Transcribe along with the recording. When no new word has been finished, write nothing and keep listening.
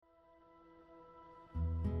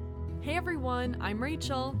Hey everyone, I'm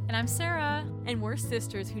Rachel. And I'm Sarah. And we're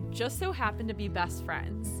sisters who just so happen to be best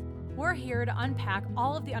friends. We're here to unpack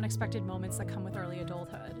all of the unexpected moments that come with early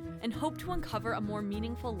adulthood. And hope to uncover a more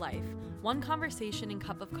meaningful life, one conversation and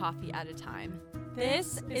cup of coffee at a time.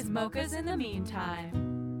 This is Mochas in the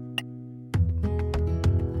Meantime.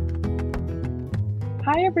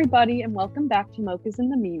 Hi everybody and welcome back to Mochas in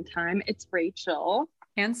the Meantime. It's Rachel.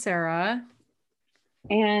 And Sarah.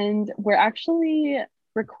 And we're actually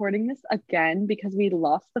recording this again because we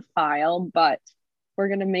lost the file, but we're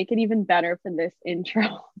going to make it even better for this intro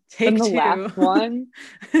Take than the two. last one.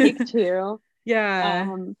 Take two.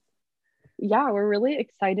 Yeah. We're really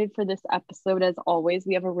excited for this episode. As always,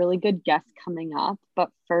 we have a really good guest coming up, but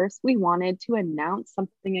first we wanted to announce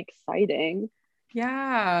something exciting.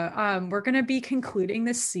 Yeah, we're going to be concluding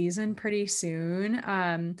this season pretty soon.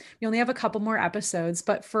 We only have a couple more episodes,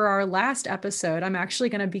 but for our last episode, I'm actually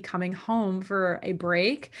going to be coming home for a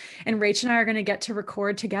break, and Rach and I are going to get to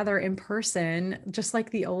record together in person, just like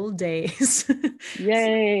the old days.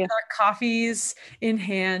 Yay! So with our coffees in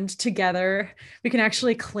hand together, we can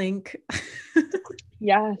actually clink.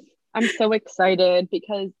 Yes, I'm so excited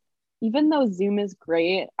because even though Zoom is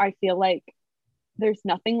great, I feel like there's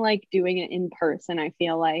nothing like doing it in person, I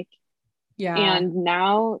feel like. Yeah. And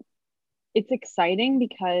now it's exciting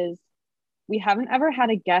because we haven't ever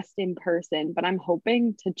had a guest in person, but I'm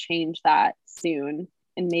hoping to change that soon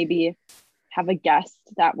and maybe have a guest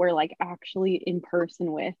that we're like actually in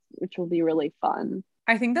person with, which will be really fun.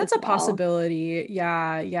 I think that's a possibility.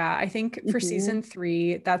 Yeah. I think for season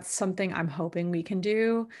 3, that's something I'm hoping we can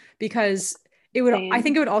do because I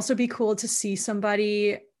think it would also be cool to see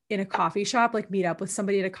somebody in a coffee shop, like meet up with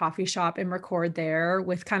somebody at a coffee shop and record there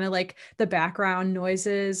with kind of like the background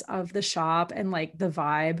noises of the shop and like the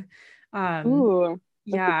vibe. Ooh,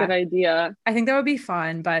 that's a good idea. I think that would be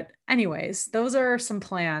fun. But anyways, those are some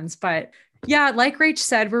plans. But yeah, like Rach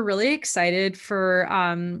said, we're really excited for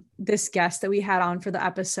this guest that we had on for the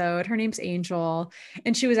episode. Her name's Angel,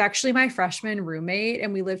 and she was actually my freshman roommate,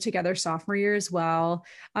 and we lived together sophomore year as well.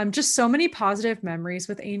 Just so many positive memories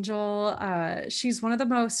with Angel. She's one of the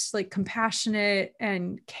most like compassionate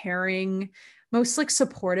and caring, most like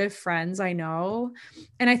supportive friends I know.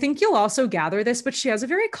 And I think you'll also gather this, but she has a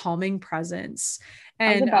very calming presence. And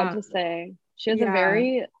I was about to say, she has a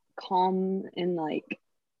very calm and like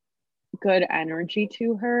good energy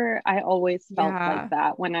to her. I always felt like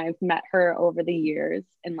that when I've met her over the years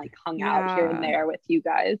and like hung out here and there with you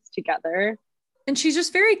guys together. And she's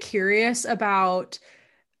just very curious about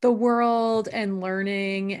the world and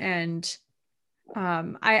learning. And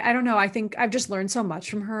I don't know, I think I've just learned so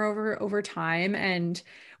much from her over time. And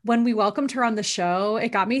when we welcomed her on the show, it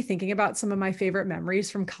got me thinking about some of my favorite memories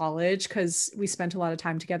from college because we spent a lot of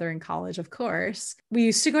time together in college, of course. We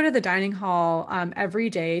used to go to the dining hall every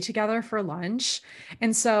day together for lunch.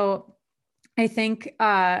 And so I think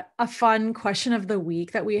a fun question of the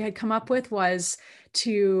week that we had come up with was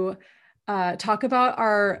to talk about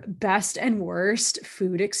our best and worst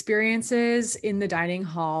food experiences in the dining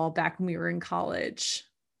hall back when we were in college.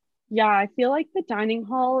 Yeah, I feel like the dining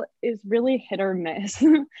hall is really hit or miss,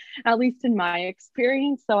 at least in my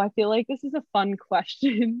experience. So I feel like this is a fun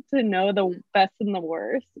question to know the best and the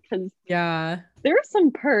worst because there are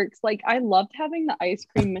some perks. Like I loved having the ice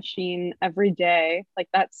cream machine every day, like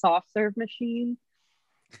that soft serve machine.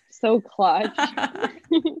 So clutch.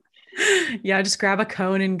 Yeah, just grab a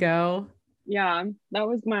cone and go. Yeah, that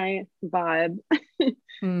was my vibe.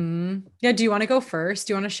 Yeah, do you want to go first?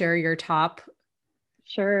 Do you want to share your top?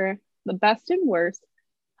 Sure. The best and worst.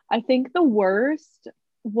 I think the worst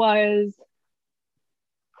was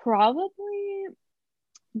probably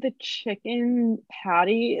the chicken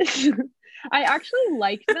patties. I actually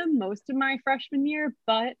liked them most of my freshman year,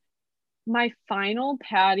 but my final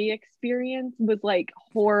patty experience was like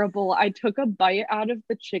horrible. I took a bite out of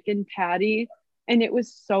the chicken patty and it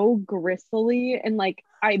was so gristly and like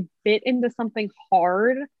I bit into something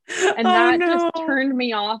hard and that just turned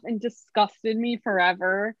me off and disgusted me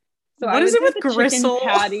forever. So what is it with gristle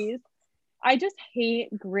patties? I just hate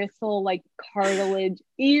gristle, like cartilage.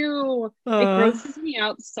 Ew. It grosses me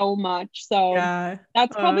out so much. So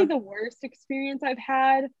that's probably the worst experience I've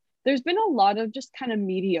had. There's been a lot of just kind of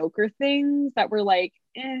mediocre things that were like,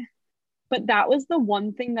 but that was the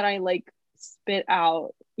one thing that I like spit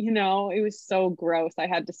out, you know, it was so gross. I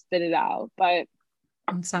had to spit it out, but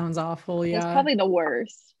it sounds awful. Yeah. It's probably the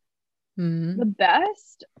worst. The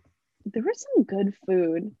best, there was some good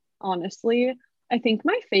food, honestly. I think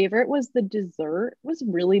my favorite was the dessert was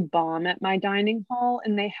really bomb at my dining hall.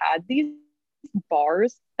 And they had these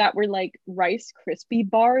bars that were like Rice Krispie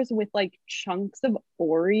bars with like chunks of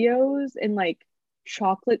Oreos and like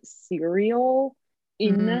chocolate cereal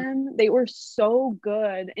in Mm. them. They were so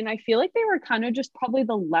good. And I feel like they were kind of just probably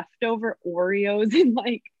the leftover Oreos and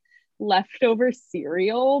like leftover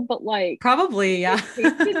cereal, but like Probably, yeah.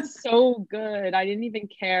 it tasted so good. I didn't even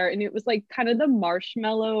care. And it was like kind of the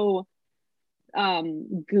marshmallow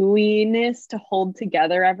gooiness to hold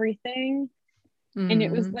together everything. And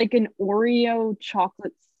it was Mm. like an Oreo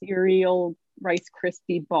chocolate cereal Rice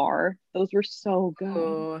Krispie bar. Those were so good.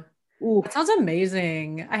 Oh, Ooh. that sounds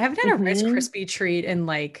amazing. I haven't had a Rice Hmm. Krispie treat in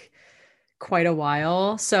like quite a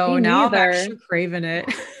while. So Me now I'm neither. actually craving it.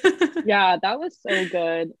 Yeah, that was so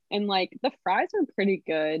good. And like the fries were pretty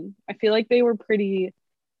good. I feel like they were pretty,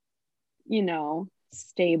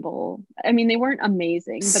 stable. I mean, they weren't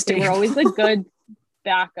amazing, but they were always a Stable. good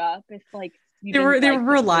backup if like you They didn't were like the food.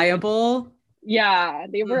 reliable. Yeah,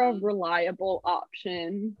 they were a Mhm. reliable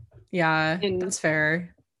option. Yeah, And that's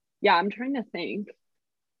fair. yeah, I'm trying to think.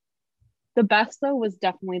 The best though was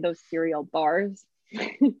definitely those cereal bars.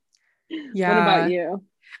 What about Yeah. you?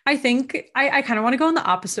 I think I kind of want to go in the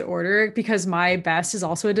opposite order because my best is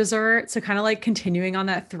also a dessert. So kind of like continuing on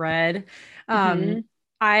that thread. Um, Hmm.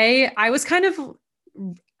 I was kind of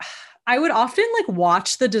I would often like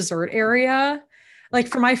watch the dessert area. Like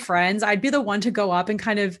for my friends, I'd be the one to go up and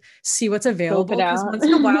kind of see what's Scope it available because out. once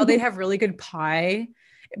in a while they'd have really good pie.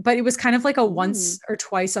 But it was kind of like a once Mm, or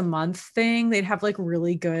twice a month thing. They'd have like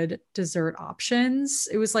really good dessert options.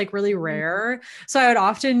 It was like really mm. rare. So I would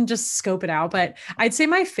often just scope it out. But I'd say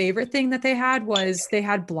my favorite thing that they had was they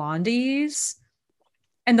had blondies.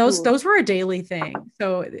 And Ooh. those were a daily thing.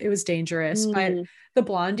 So it was dangerous. But Mm. the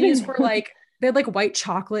blondies were like they had like white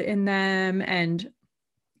chocolate in them and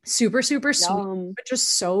super super sweet Yum. but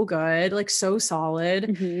just so good, like so solid,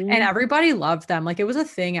 and Hmm. everybody loved them. Like it was a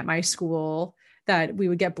thing at my school that we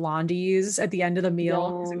would get blondies at the end of the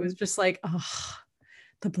meal because it was Yum. just like, oh,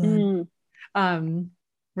 the blonde, Mm. um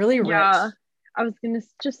really rich. Yeah. I was gonna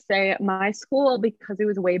just say at my school, because it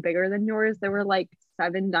was way bigger than yours, there were like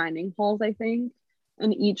 7 dining halls, I think.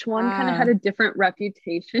 And each one kind of had Ah, a different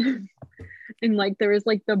reputation. And like there was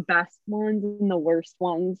like the best ones and the worst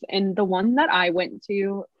ones. And the one that I went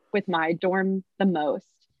to with my dorm the most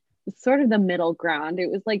was sort of the middle ground. It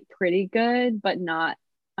was like pretty good, but not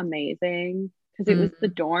amazing because it was the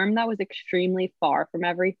mm. dorm that was extremely far from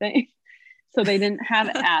everything. So they didn't have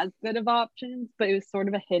as good of options, but it was sort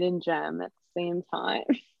of a hidden gem at the same time.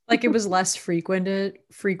 Like it was less frequented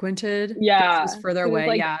because it was Yeah, further it was away.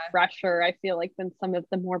 like Yeah. fresher, I feel like, than some of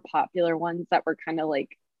the more popular ones that were kind of like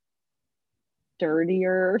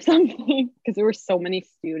dirtier or something because there were so many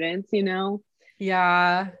students.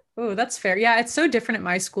 Yeah. Oh, that's fair. Yeah, it's so different at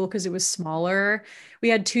my school because it was smaller. We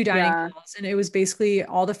had two dining Yeah. halls, and it was basically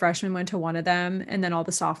all the freshmen went to one of them, and then all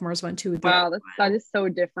the sophomores went to the other Wow, that one. is so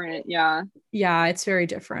different. Yeah. Yeah, it's very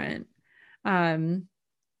different. Um,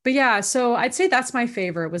 but yeah, so I'd say that's my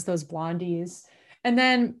favorite was those blondies. And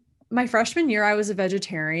then my freshman year, I was a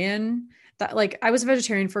vegetarian. That like I was a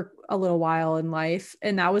vegetarian for a little while in life,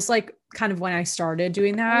 and that was like kind of when I started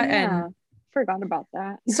doing Oh that. And yeah. Forgot about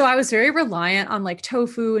that. so I was very reliant on like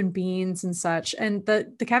tofu and beans and such. And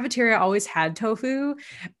the cafeteria always had tofu,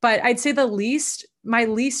 but I'd say my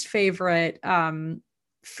least favorite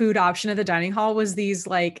food option at the dining hall was these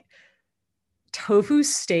like tofu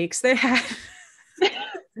steaks they had.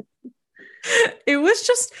 It was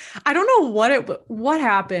just I don't know what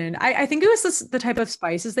happened. I think it was the type of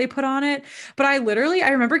spices they put on it, but I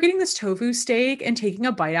remember getting this tofu steak and taking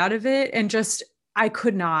a bite out of it and just I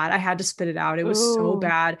could not. I had to spit it out. It was so Oh.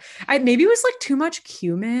 bad. I maybe it was like too much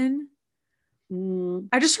cumin. Mm.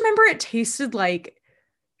 I just remember it tasted like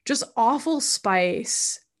just awful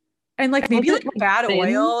spice and like Was maybe it like like bad thin?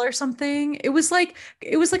 oil or something. It was like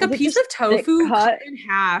a Was it piece just of thick tofu cut cut? in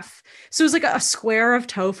half. So it was like a square of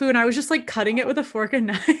tofu and I was just like cutting it with a fork and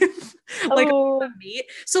knife like a piece of Oh. meat.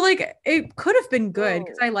 So like it could have been good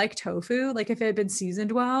because Oh. I like tofu, like if it had been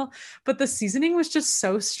seasoned well, but the seasoning was just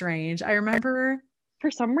so strange. I remember For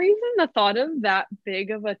some reason, the thought of that big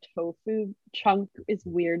of a tofu chunk is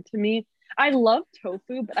weird to me. I love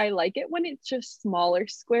tofu, but I like it when it's just smaller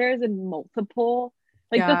squares and multiple.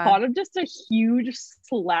 Like the yeah. thought of just a huge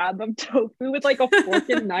slab of tofu with like a fork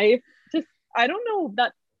and knife, just I don't know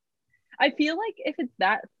that I feel like if it's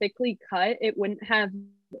that thickly cut, it wouldn't have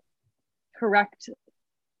correct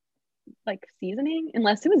like seasoning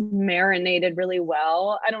unless it was marinated really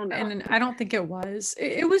well. I don't know. And I don't think it was.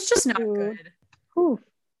 It was just not Ooh, good. whew,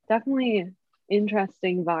 definitely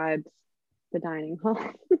interesting vibes, the dining hall.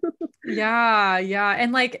 Yeah, yeah.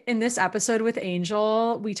 And like in this episode with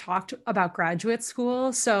Angel, we talked about graduate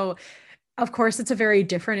school. So of course, it's a very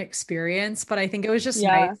different experience, but I think it was just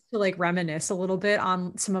nice to like reminisce a little bit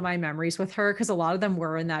on some of my memories with her because a lot of them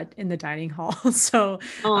were in the dining hall. So,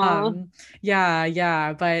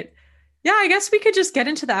 yeah, but yeah, I guess we could just get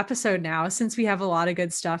into the episode now since we have a lot of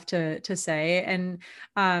good stuff to say, and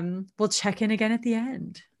we'll check in again at the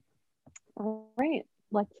end. All right,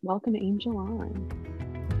 let's welcome Angel on.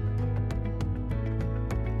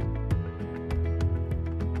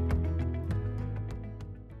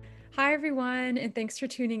 Hi, everyone, and thanks for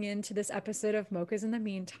tuning in to this episode of Mochas in the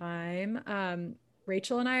Meantime.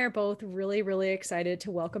 Rachel and I are both really, really excited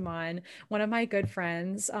to welcome on one of my good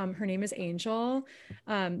friends. Her name is Angel,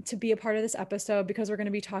 to be a part of this episode because we're going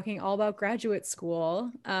to be talking all about graduate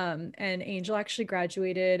school. And Angel actually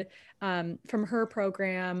graduated from her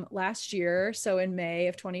program last year, so in May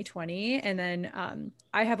of 2020. And then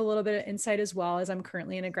I have a little bit of insight as well, as I'm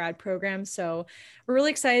currently in a grad program. So we're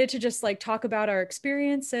really excited to just like talk about our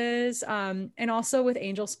experiences. And also with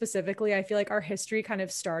Angel specifically, I feel like our history kind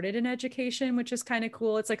of started in education, which is kind of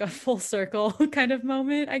cool. It's like a full circle kind of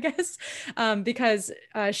moment, I guess, because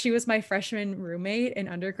she was my freshman roommate in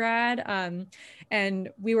undergrad. And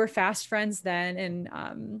we were fast friends then.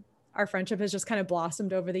 And our friendship has just kind of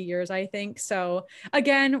blossomed over the years, I think. So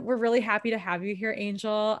again, we're really happy to have you here,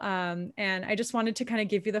 Angel. And I just wanted to kind of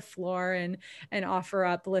give you the floor and offer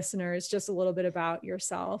up listeners just a little bit about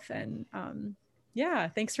yourself. And yeah,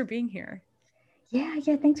 thanks for being here. Yeah,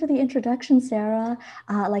 thanks for the introduction, Sarah.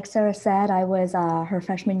 Like Sarah said, I was her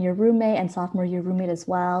freshman year roommate and sophomore year roommate as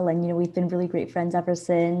well. And, we've been really great friends ever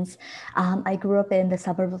since. I grew up in the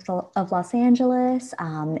suburbs of Los Angeles.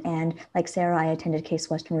 And like Sarah, I attended Case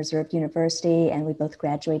Western Reserve University, and we both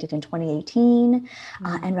graduated in 2018.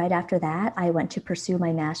 And right after that, I went to pursue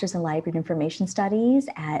my master's in library and information studies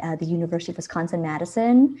at the University of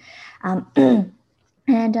Wisconsin-Madison.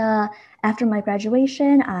 And after my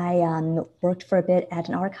graduation, I worked for a bit at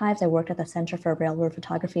an archives. I worked at the Center for Railroad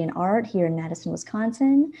Photography and Art here in Madison,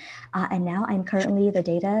 Wisconsin. And now I'm currently the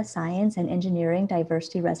Data Science and Engineering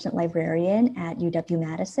Diversity Resident Librarian at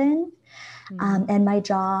UW-Madison. And my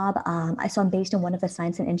job, so I'm based in one of the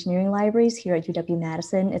science and engineering libraries here at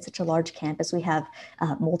UW-Madison. It's such a large campus. We have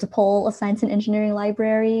multiple science and engineering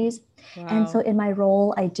libraries. Wow. And so in my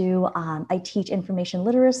role, I teach information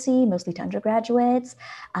literacy, mostly to undergraduates.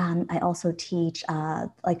 I also teach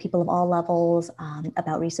like people of all levels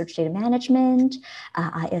about research data management.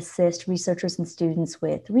 I assist researchers and students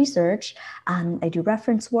with research. I do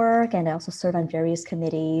reference work, and I also serve on various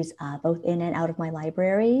committees, both in and out of my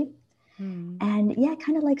library. And yeah,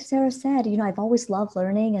 kind of like Sarah said, I've always loved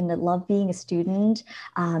learning and loved being a student.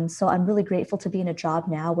 So I'm really grateful to be in a job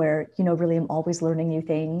now where, really I'm always learning new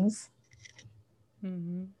things.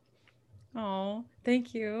 Oh,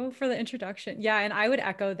 thank you for the introduction. Yeah, and I would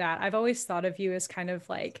echo that. I've always thought of you as kind of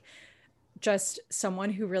like just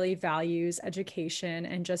someone who really values education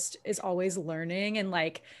and just is always learning and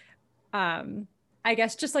like, I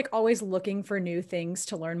guess just like always looking for new things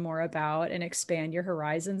to learn more about and expand your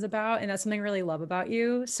horizons about. And that's something I really love about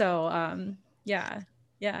you. So yeah.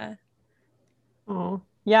 Oh,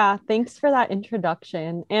 yeah. Thanks for that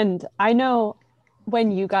introduction. And I know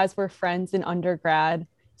when you guys were friends in undergrad,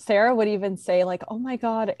 Sarah would even say like, oh my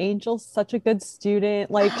God, Angel's such a good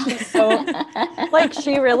student. Like she's so like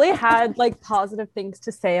she really had like positive things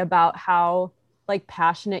to say about how like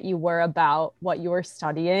passionate you were about what you were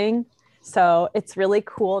studying. So it's really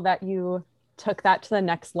cool that you took that to the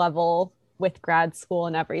next level with grad school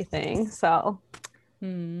and everything. So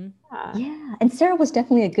yeah. And Sarah was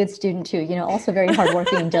definitely a good student too, also very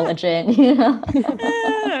hardworking and diligent,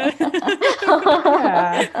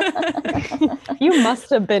 You must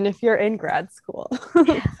have been if you're in grad school.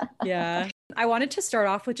 Yeah. I wanted to start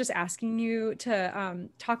off with just asking you to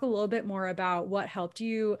talk a little bit more about what helped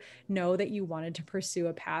you know that you wanted to pursue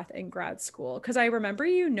a path in grad school. Because I remember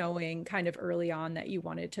you knowing kind of early on that you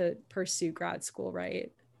wanted to pursue grad school,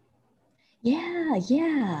 right?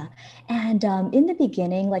 Yeah. And in the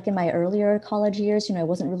beginning, like in my earlier college years, I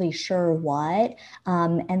wasn't really sure what.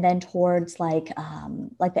 And then towards like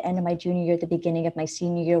the end of my junior year, the beginning of my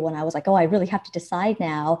senior year, when I was like, oh, I really have to decide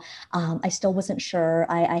now. I still wasn't sure.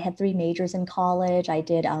 I had 3 majors in college. I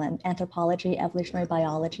did anthropology, evolutionary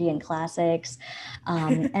biology, and classics.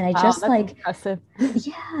 And I just like, impressive.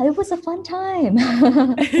 Yeah, it was a fun time.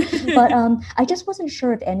 But I just wasn't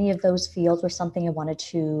sure if any of those fields were something I wanted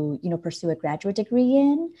to, pursue a graduate degree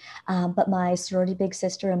in. But my sorority big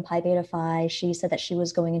sister in Pi Beta Phi, she said that she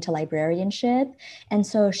was going into librarianship. And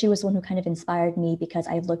so she was the one who kind of inspired me because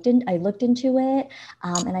I looked into it.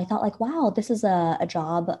 And I thought like, wow, this is a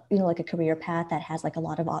job, like a career path that has like a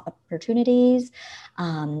lot of opportunities.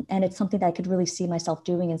 And it's something that I could really see myself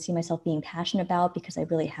doing and see myself being passionate about because I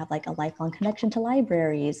really have like a lifelong connection to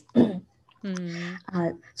libraries.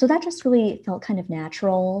 So that just really felt kind of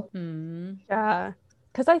natural. Yeah,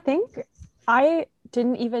 because I think I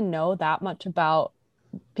didn't even know that much about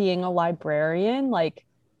being a librarian, like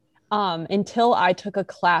until I took a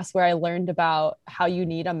class where I learned about how you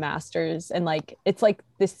need a master's, and like it's like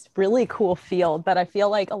this really cool field that I feel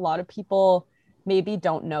like a lot of people maybe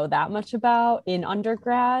don't know that much about in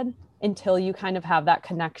undergrad until you kind of have that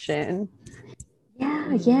connection.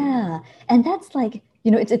 Yeah. And that's like,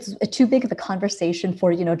 it's too big of a conversation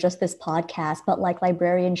for, just this podcast, but like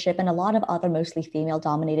librarianship and a lot of other mostly female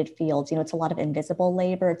dominated fields, it's a lot of invisible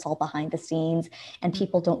labor. It's all behind the scenes and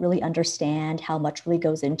people don't really understand how much really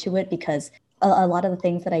goes into it because a lot of the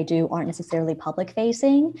things that I do aren't necessarily public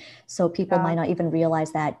facing. So people might not even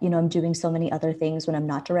realize that, I'm doing so many other things when I'm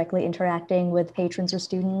not directly interacting with patrons or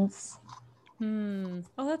students. Oh,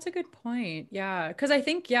 that's a good point. Yeah. Because I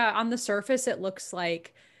think, on the surface, it looks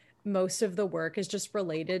like most of the work is just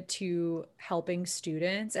related to helping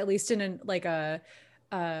students, at least in a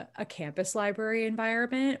campus library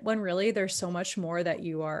environment, when really there's so much more that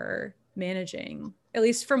you are managing. At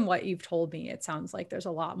least from what you've told me, it sounds like there's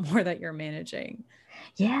a lot more that you're managing.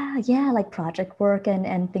 Yeah, like project work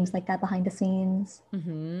and things like that behind the scenes.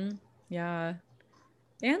 Yeah.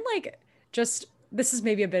 And like just this is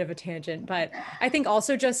maybe a bit of a tangent, but I think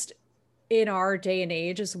also just in our day and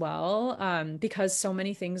age as well, because so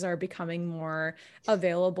many things are becoming more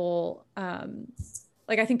available.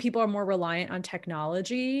 Like I think people are more reliant on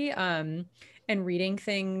technology and reading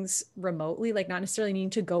things remotely, like not necessarily needing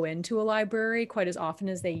to go into a library quite as often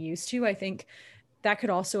as they used to. I think that could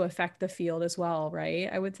also affect the field as well, right?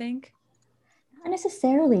 I would think. Not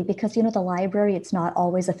necessarily, because, the library, it's not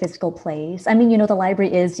always a physical place. I mean, the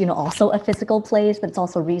library is, also a physical place, but it's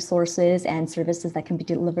also resources and services that can be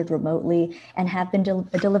delivered remotely and have been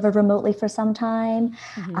delivered remotely for some time.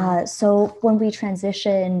 So when we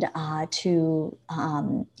transitioned to,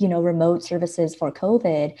 remote services for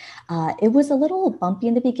COVID, it was a little bumpy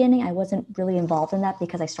in the beginning. I wasn't really involved in that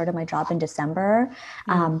because I started my job in December.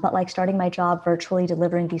 But like starting my job virtually,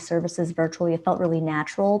 delivering these services virtually, it felt really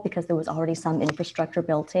natural because there was already some infrastructure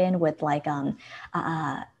built in with like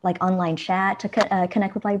online chat to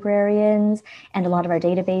connect with librarians, and a lot of our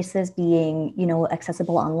databases being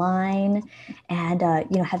accessible online, and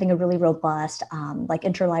having a really robust like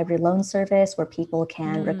interlibrary loan service where people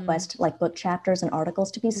can request like book chapters and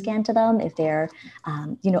articles to be scanned to them if they're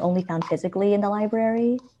only found physically in the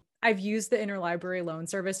library. I've used the interlibrary loan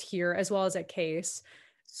service here as well as at Case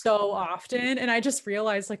so often, and I just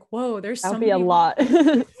realized like, whoa, there's That'll be a lot.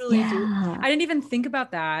 Really do. I didn't even think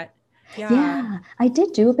about that. Yeah, I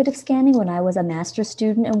did do a bit of scanning when I was a master's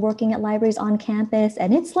student and working at libraries on campus,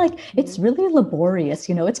 and it's like it's really laborious,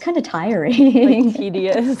 it's kind of tiring. Like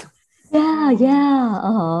tedious.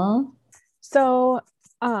 Yeah. So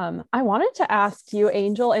I wanted to ask you,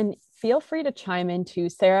 Angel, and feel free to chime in too,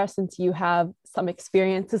 Sarah, since you have some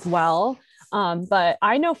experience as well. But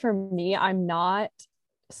I know for me, I'm not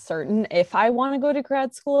certain if I want to go to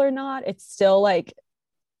grad school or not. It's still like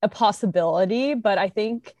a possibility, but I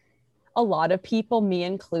think a lot of people, me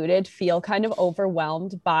included, feel kind of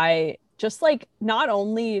overwhelmed by just like not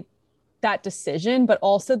only that decision, but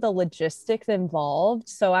also the logistics involved.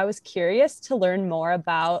 So I was curious to learn more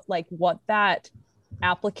about like what that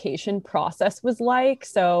application process was like.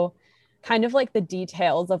 So kind of like the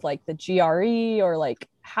details of like the GRE, or like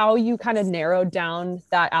how you kind of narrowed down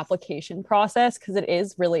that application process, because it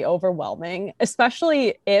is really overwhelming,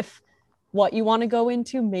 especially if what you want to go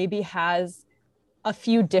into maybe has a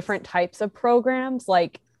few different types of programs.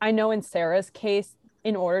 Like I know in Sarah's case,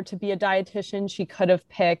 in order to be a dietitian, she could have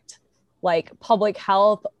picked like public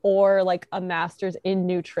health or like a master's in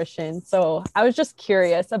nutrition. So I was just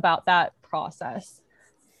curious about that process.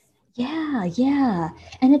 Yeah.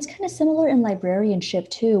 And it's kind of similar in librarianship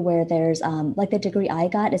too, where there's like the degree I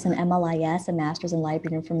got is an MLIS, a Master's in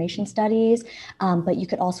Library Information Studies. But you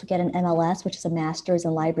could also get an MLS, which is a Master's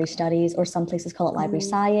in Library Studies, or some places call it Library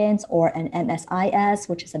Science, or an MSIS,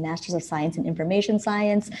 which is a Master's of Science in Information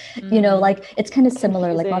Science. Like it's kind of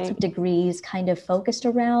similar, like lots of degrees kind of focused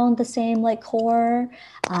around the same like core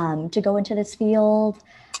to go into this field.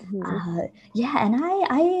 Yeah, and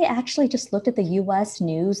I actually just looked at the US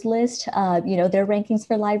news list, their rankings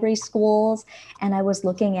for library schools, and I was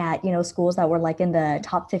looking at, schools that were like in the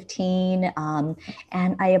top 15,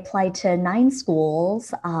 and I applied to 9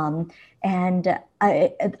 schools, and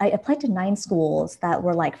I applied to 9 schools that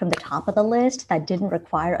were like from the top of the list that didn't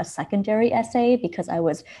require a secondary essay because I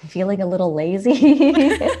was feeling a little lazy.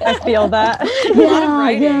 I feel that.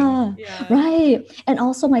 Yeah, right. And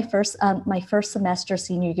also my first semester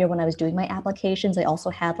senior year when I was doing my applications, I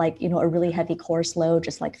also had like, a really heavy course load,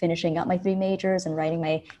 just like finishing up my 3 majors and writing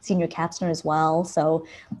my senior capstone as well. So,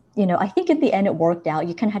 I think in the end it worked out.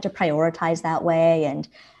 You kind of had to prioritize that way and,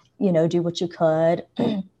 do what you could.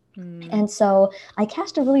 And so I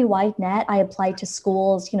cast a really wide net. I applied to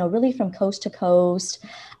schools, really from coast to coast,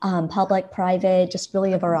 public, private, just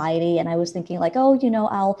really a variety. And I was thinking like, oh,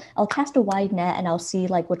 I'll cast a wide net and I'll see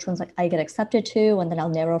like which ones like I get accepted to, and then I'll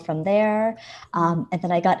narrow from there. And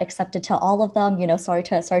then I got accepted to all of them. Sorry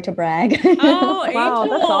to brag. Oh, wow,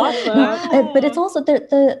 Angel. that's awesome. But it's also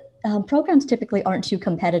the programs typically aren't too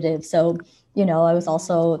competitive. So, I was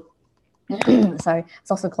also sorry, I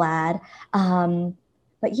was also glad.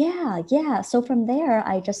 But yeah. So from there,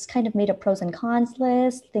 I just kind of made a pros and cons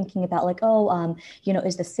list, thinking about like,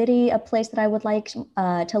 is the city a place that I would like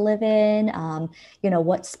to live in?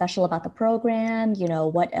 What's special about the program?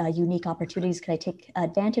 What unique opportunities could I take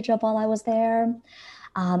advantage of while I was there?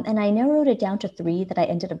 And I narrowed it down to 3 that I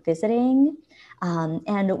ended up visiting.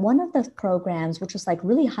 And one of the programs, which was like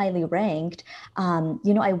really highly ranked,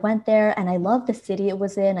 I went there and I loved the city it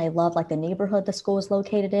was in. I loved like the neighborhood the school was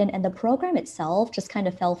located in. And the program itself just kind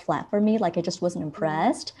of fell flat for me. Like I just wasn't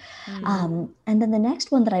impressed. And then the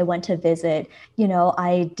next one that I went to visit,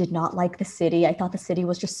 I did not like the city. I thought the city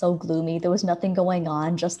was just so gloomy. There was nothing going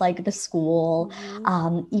on, just like the school.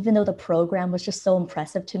 Even though the program was just so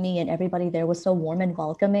impressive to me and everybody there was so warm and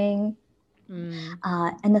welcoming.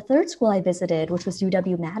 And the third school I visited, which was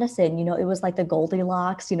UW-Madison, it was like the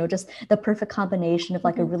Goldilocks, just the perfect combination of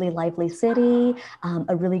like a really lively city,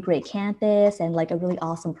 a really great campus, and like a really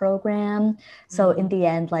awesome program. So in the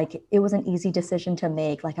end, like it was an easy decision to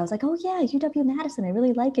make. Like I was like, oh yeah, UW-Madison, I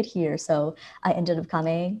really like it here. So I ended up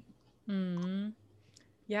coming.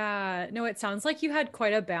 Yeah, no, it sounds like you had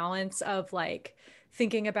quite a balance of like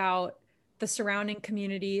thinking about the surrounding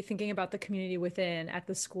community, thinking about the community within at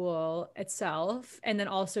the school itself, and then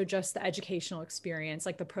also just the educational experience,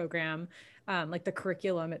 like the program, like the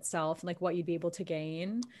curriculum itself, and like what you'd be able to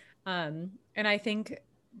gain. And I think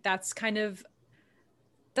that's kind of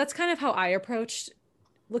how I approached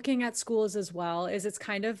looking at schools as well, is it's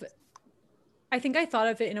kind of, I think I thought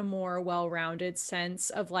of it in a more well-rounded sense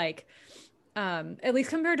of like, at least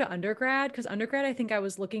compared to undergrad, because undergrad, I think I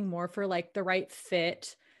was looking more for like the right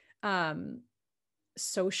fit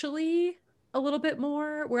socially a little bit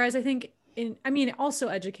more, whereas I think also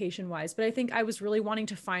education wise, but I think I was really wanting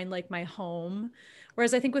to find like my home,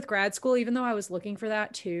 whereas I think with grad school, even though I was looking for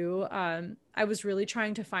that too, I was really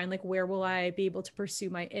trying to find like where will I be able to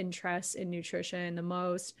pursue my interests in nutrition the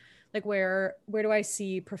most, like where do I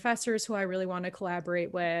see professors who I really want to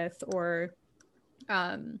collaborate with, or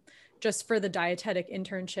just for the dietetic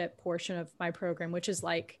internship portion of my program, which is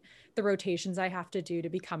like the rotations I have to do to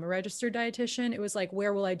become a registered dietitian. It was like,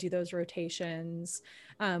 where will I do those rotations?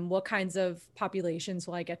 What kinds of populations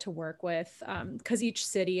will I get to work with? Because each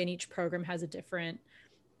city and each program has a different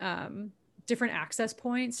access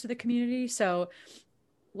points to the community. So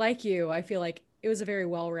like you, I feel like it was a very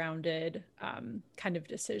well-rounded kind of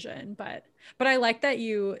decision, but I like that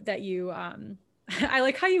you I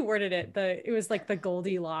like how you worded it. It was like the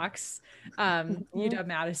Goldilocks,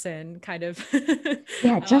 UW-Madison kind of.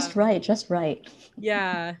 Yeah, just right.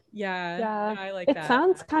 Yeah. I like that. It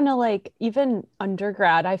sounds kind of like even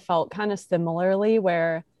undergrad, I felt kind of similarly,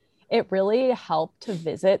 where it really helped to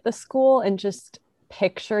visit the school and just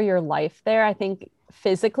picture your life there. I think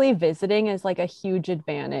physically visiting is like a huge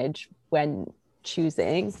advantage when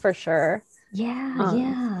choosing, for sure.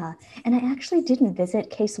 Yeah. And I actually didn't visit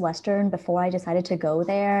Case Western before I decided to go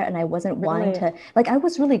there. And I wasn't wanting to, like, I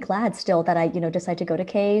was really glad still that I, decided to go to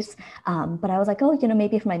Case. But I was like, oh,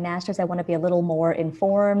 maybe for my master's, I want to be a little more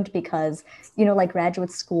informed because, like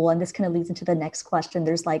graduate school, and this kind of leads into the next question.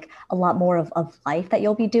 There's like a lot more of life that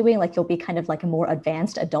you'll be doing. Like you'll be kind of like a more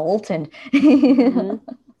advanced adult and not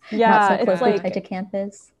so closely tied to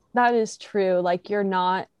campus. That is true. Like you're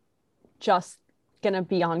not just going to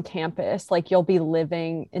be on campus, like you'll be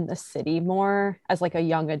living in the city more as like a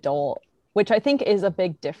young adult, which I think is a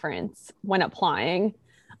big difference when applying.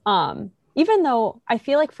 Even though I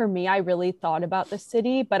feel like for me, I really thought about the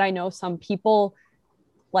city, but I know some people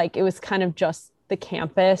like it was kind of just the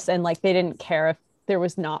campus and like they didn't care if there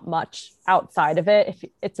was not much outside of it if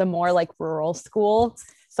it's a more like rural school.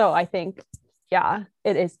 So I think, yeah,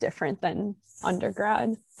 it is different than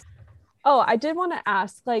undergrad. Oh, I did want to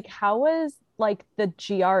ask, like, how was like the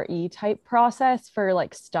GRE type process for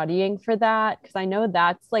like studying for that? Because I know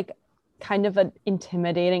that's like kind of an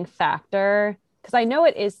intimidating factor. Because I know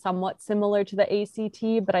it is somewhat similar to the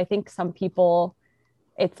ACT, but I think some people,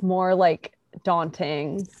 it's more like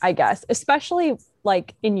daunting, I guess, especially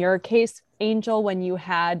like in your case, Angel, when you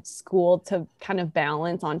had school to kind of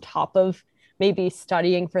balance on top of maybe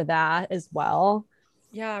studying for that as well.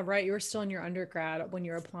 Yeah, right. You were still in your undergrad when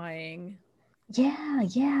you're applying. Yeah,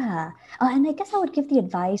 yeah. And I guess I would give the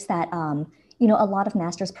advice that, you know, a lot of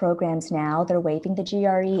master's programs now, they're waiving the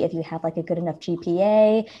GRE if you have like a good enough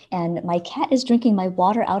GPA. And my cat is drinking my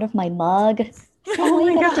water out of my mug. Oh Why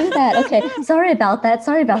you my gotta do God. that? Okay, sorry about that.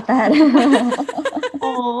 Sorry about that.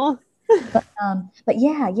 Oh, But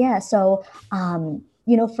yeah, yeah. So,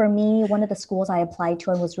 you know, for me, one of the schools I applied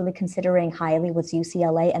to and was really considering highly was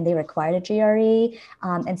UCLA, and they required a GRE.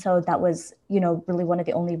 And so that was, you know, really one of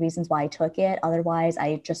the only reasons why I took it. Otherwise,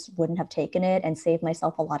 I just wouldn't have taken it and saved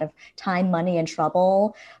myself a lot of time, money, and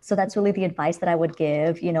trouble. So that's really the advice that I would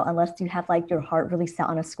give, you know, unless you have like your heart really set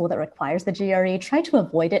on a school that requires the GRE, try to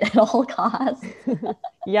avoid it at all costs.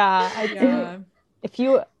 yeah. I Yeah. think if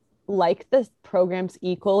you like the programs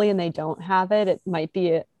equally and they don't have it, it might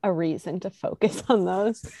be a reason to focus on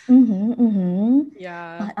those. Mm-hmm, mm-hmm.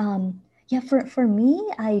 Yeah. But yeah, for me,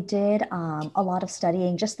 I did a lot of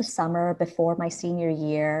studying just the summer before my senior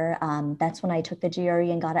year. That's when I took the GRE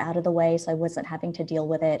and got it out of the way, so I wasn't having to deal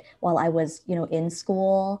with it while I was, you know, in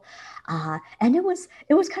school. And it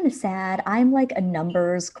was kind of sad. I'm like a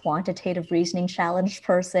numbers, quantitative reasoning challenged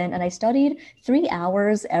person, and I studied 3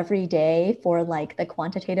 hours every day for like the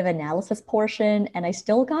quantitative analysis portion, and I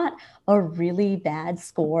still got a really bad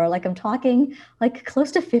score. Like I'm talking like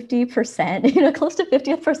close to 50%, you know, close to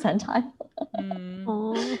 50th percentile. Mm.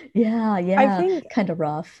 Oh, Yeah, I yeah, think kind of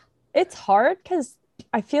rough. it's hard because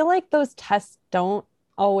I feel like those tests don't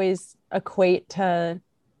always equate to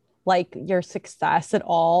like your success at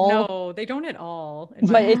all. No, they don't at all. In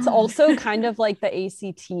my But it's Yeah, also kind of like the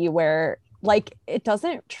ACT where like it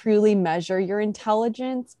doesn't truly measure your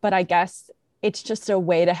intelligence, but I guess it's just a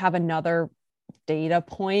way to have another data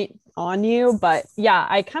point on you. But yeah,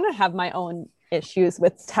 I kind of have my own issues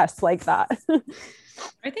with tests like that.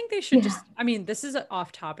 I think they should yeah, just, I mean, this is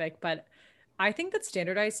off topic, but I think that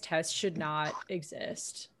standardized tests should not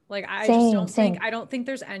exist. Like, I just same, don't think, same. I don't think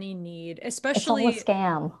there's any need, It's all a especially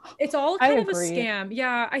scam. it's all I kind of a agree. scam.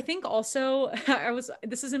 Yeah, I think also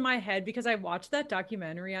this is in my head because I watched that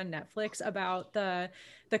documentary on Netflix about the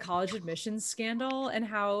college admissions scandal and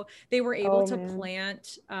how they were able Oh to man.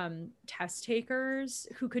 plant test takers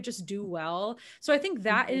who could just do well. So I think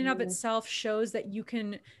that in and of Mhm. itself shows that you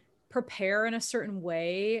can prepare in a certain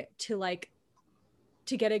way to like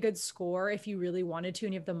to get a good score if you really wanted to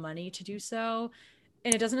and you have the money to do so.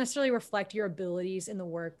 And it doesn't necessarily reflect your abilities in the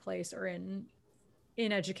workplace or in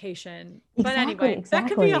education. But Exactly, anyway, that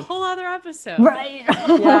could be a exactly. whole other episode. Right.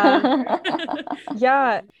 Yeah.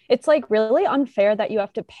 Yeah, it's like really unfair that you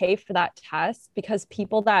have to pay for that test because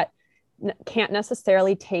people that can't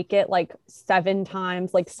necessarily take it like 7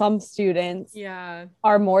 times, like some students Yeah.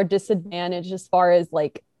 are more disadvantaged as far as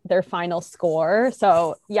like their final score.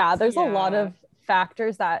 So, yeah, there's a lot Yeah, of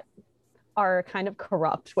factors that are kind of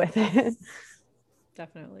corrupt with it.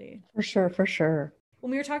 definitely. For sure, for sure. When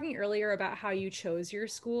we were talking earlier about how you chose your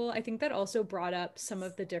school, I think that also brought up some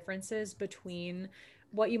of the differences between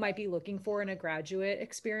what you might be looking for in a graduate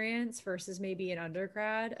experience versus maybe an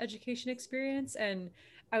undergrad education experience. And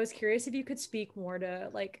I was curious if you could speak more to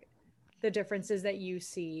like the differences that you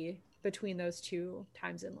see between those two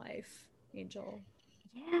times in life, Angel.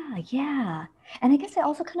 Yeah, yeah. And I guess I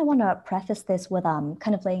also kind of want to preface this with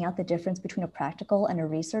kind of laying out the difference between a practical and a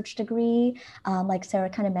research degree. Like Sarah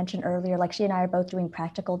kind of mentioned earlier, like she and I are both doing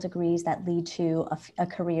practical degrees that lead to a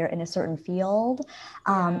career in a certain field.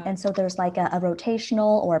 Yeah. And so there's like a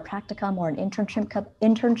rotational or a practicum or an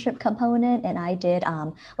internship component. And I did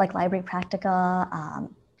like library practica,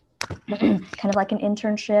 kind of like an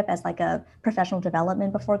internship as like a professional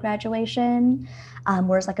development before graduation.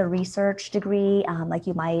 Whereas like a research degree, like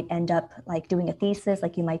you might end up like doing a thesis,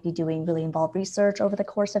 like you might be doing really involved research over the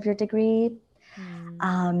course of your degree.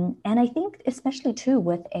 Hmm. And I think especially too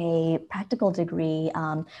with a practical degree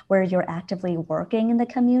where you're actively working in the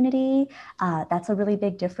community, that's a really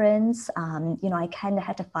big difference. You know, I kind of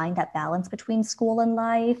had to find that balance between school and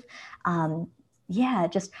life. yeah,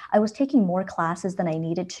 just I was taking more classes than I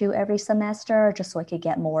needed to every semester just so I could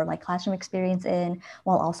get more like classroom experience in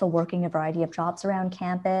while also working a variety of jobs around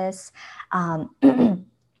campus.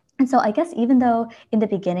 And so I guess even though in the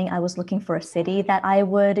beginning I was looking for a city that I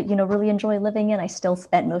would, really enjoy living in, I still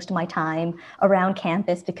spent most of my time around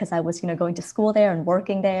campus because I was, going to school there and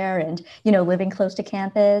working there and, living close to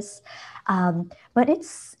campus. But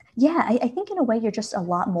yeah, I think in a way you're just a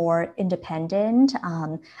lot more independent.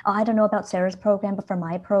 I don't know about Sarah's program, but for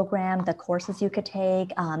my program, the courses you could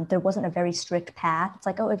take, there wasn't a very strict path. It's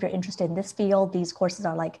like, oh, if you're interested in this field, these courses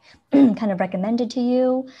are like kind of recommended to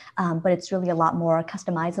you, but it's really a lot more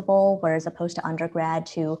customizable, whereas opposed to undergrad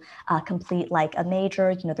to complete like a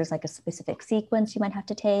major, there's like a specific sequence you might have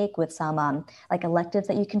to take with some like electives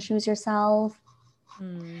that you can choose yourself.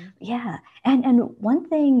 Yeah. And one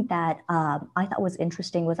thing that I thought was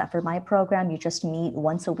interesting was that for my program, you just meet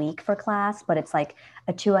once a week for class, but it's like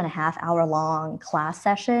a 2.5 hour long class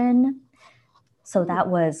session. So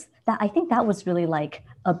I think that was really like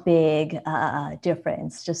a big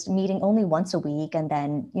difference, just meeting only once a week and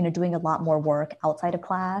then, doing a lot more work outside of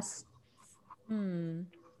class.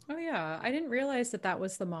 Oh yeah. I didn't realize that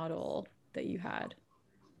was the model that you had.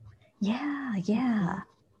 Yeah. Yeah.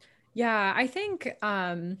 Yeah. I think,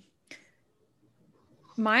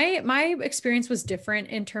 my experience was different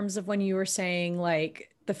in terms of when you were saying like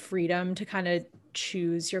the freedom to kind of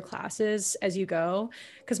choose your classes as you go,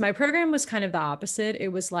 because my program was kind of the opposite. It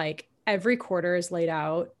was like every quarter is laid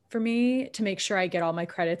out for me to make sure I get all my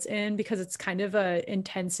credits in, because it's kind of a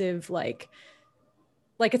intensive like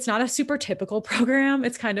it's not a super typical program.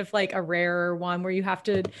 It's kind of like a rare one where you have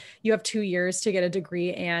 2 years to get a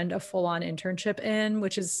degree and a full-on internship in,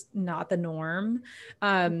 which is not the norm.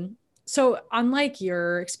 So unlike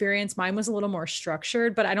your experience, mine was a little more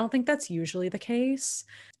structured, but I don't think that's usually the case.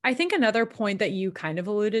 I think another point that you kind of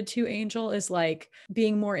alluded to, Angel, is like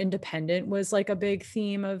being more independent was like a big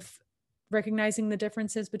theme of recognizing the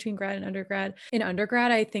differences between grad and undergrad. In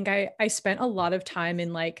undergrad, I think I spent a lot of time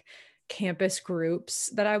in like campus groups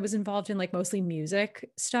that I was involved in, like mostly music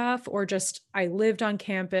stuff, or just I lived on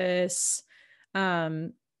campus.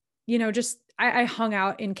 Just I hung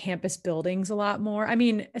out in campus buildings a lot more. I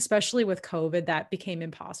mean, especially with COVID, that became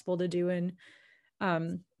impossible to do in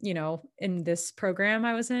in this program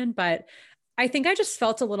I was in. But I think I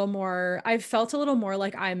felt a little more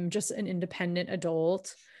like I'm just an independent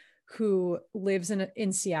adult who lives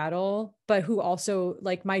in Seattle, but who also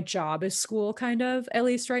like my job is school kind of, at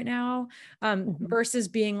least right now, versus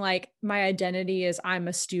being like my identity is I'm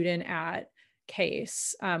a student at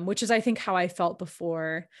Case, which is I think how I felt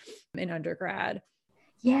before in undergrad.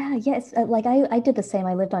 Yeah, yes. Like I did the same.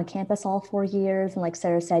 I lived on campus all 4 years. And like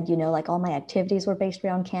Sarah said, like all my activities were based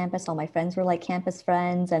around campus. All my friends were like campus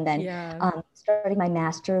friends. And then starting my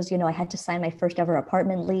master's, I had to sign my first ever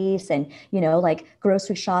apartment lease and, like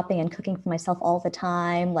grocery shopping and cooking for myself all the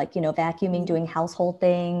time, like, vacuuming, doing household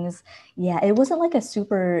things. Yeah, it wasn't like a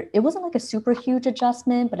super huge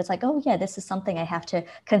adjustment, but it's like, oh yeah, this is something I have to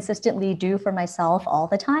consistently do for myself all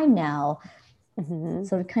the time now.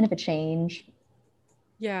 So kind of a change.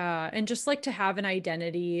 Yeah. And just like to have an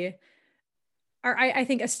identity, or I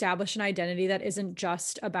think establish an identity that isn't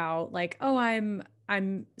just about like, oh, I'm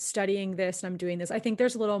studying this and I'm doing this. I think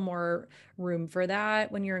there's a little more room for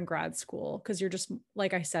that when you're in grad school, because you're just,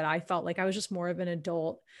 like I said, I felt like I was just more of an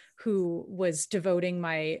adult who was devoting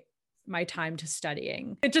my time to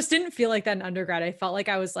studying. It just didn't feel like that in undergrad. I felt like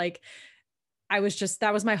that was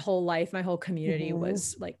my whole life. My whole community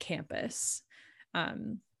was like campus.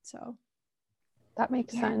 So that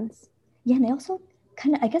makes sense. Yeah,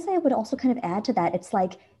 and I guess I would also kind of add to that. It's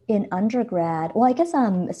like in undergrad, well, I guess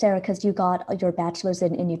Sarah, because you got your bachelor's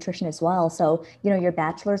in nutrition as well. So, your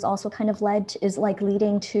bachelor's also kind of is like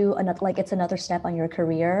leading to another, like it's another step on your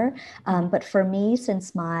career. But for me,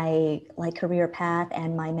 since my like career path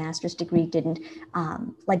and my master's degree didn't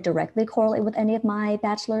like directly correlate with any of my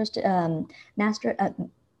bachelor's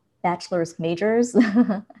majors.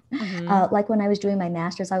 Like when I was doing my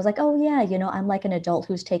master's, I was like, oh yeah, I'm like an adult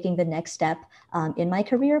who's taking the next step in my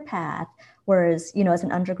career path. Whereas, as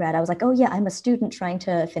an undergrad, I was like, oh yeah, I'm a student trying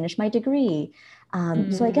to finish my degree.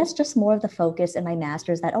 So I guess just more of the focus in my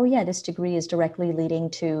master's that, oh yeah, this degree is directly leading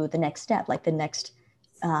to the next step, like the next,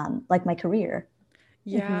 like my career.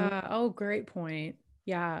 Yeah. Oh, great point.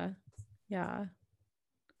 Yeah. Yeah.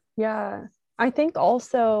 Yeah. I think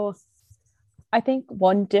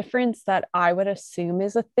one difference that I would assume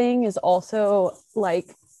is a thing is also like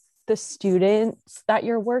the students that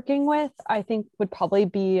you're working with, I think would probably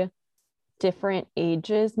be different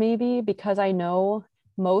ages maybe, because I know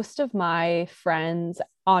most of my friends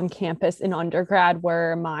on campus in undergrad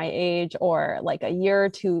were my age or like a year or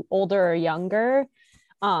two older or younger.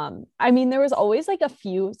 I mean, there was always like a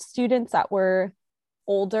few students that were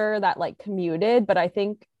older that like commuted, but I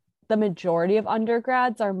think the majority of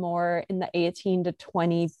undergrads are more in the 18 to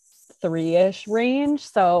 23-ish range.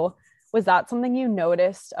 So was that something you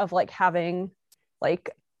noticed of like having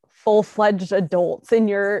like full-fledged adults in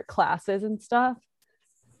your classes and stuff?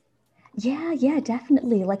 Yeah,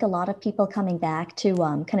 definitely. Like a lot of people coming back to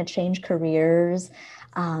kind of change careers.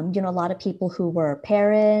 A lot of people who were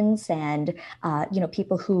parents and,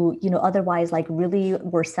 people who, otherwise like really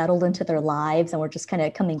were settled into their lives and were just kind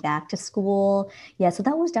of coming back to school. Yeah, so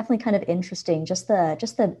that was definitely kind of interesting. Just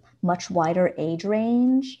the much wider age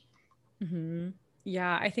range. Mm-hmm.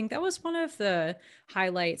 Yeah, I think that was one of the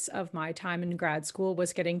highlights of my time in grad school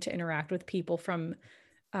was getting to interact with people from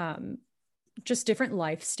um, just different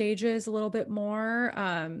life stages a little bit more.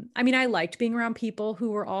 I mean, I liked being around people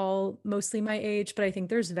who were all mostly my age, but I think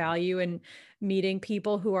there's value in meeting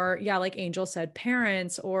people who are, yeah, like Angel said,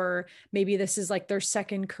 parents, or maybe this is like their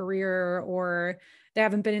second career, or they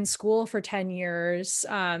haven't been in school for 10 years.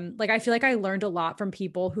 Like I feel like I learned a lot from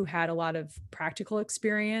people who had a lot of practical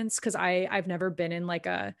experience because I've never been in like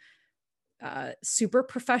a super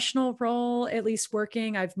professional role, at least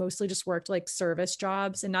working. I've mostly just worked like service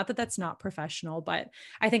jobs, and not that that's not professional, but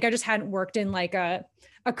I think I just hadn't worked in like a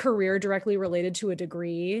career directly related to a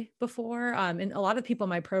degree before. And a lot of people in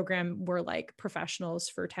my program were like professionals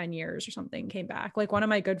for 10 years or something, came back. Like one of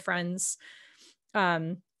my good friends,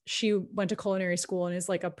 she went to culinary school and is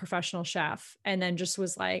like a professional chef, and then just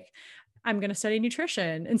was like, I'm going to study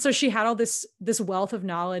nutrition. And so she had all this wealth of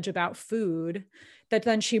knowledge about food that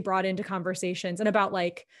then she brought into conversations and about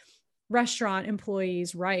like restaurant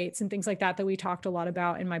employees' rights and things like that we talked a lot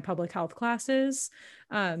about in my public health classes.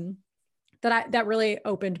 That really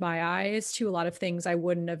opened my eyes to a lot of things I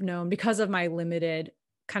wouldn't have known because of my limited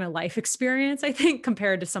kind of life experience, I think,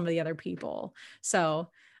 compared to some of the other people. So,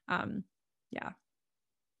 yeah.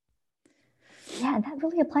 Yeah, and that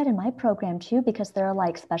really applied in my program too, because there are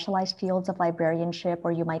like specialized fields of librarianship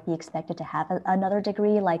where you might be expected to have another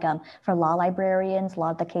degree. Like for law librarians, a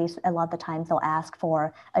lot of the times they'll ask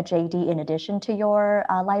for a JD in addition to your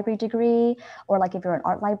library degree. Or like if you're an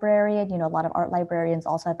art librarian, a lot of art librarians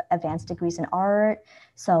also have advanced degrees in art.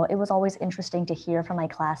 So it was always interesting to hear from my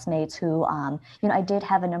classmates who, I did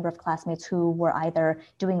have a number of classmates who were either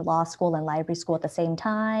doing law school and library school at the same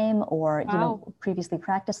time, or Wow. previously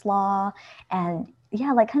practiced law. And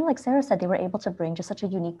yeah, like kind of like Sarah said, they were able to bring just such a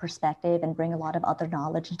unique perspective and bring a lot of other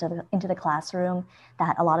knowledge into the classroom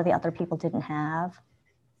that a lot of the other people didn't have.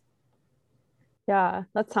 Yeah,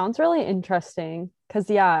 that sounds really interesting. Because,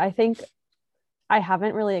 yeah, I think I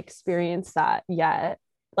haven't really experienced that yet,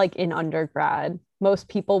 like in undergrad. Most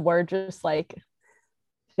people were just like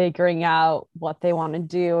figuring out what they want to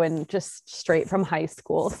do and just straight from high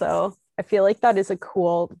school. So I feel like that is a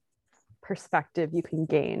cool perspective you can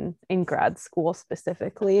gain in grad school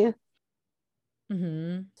specifically.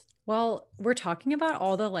 Mm-hmm. Well, we're talking about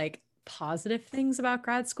all the like positive things about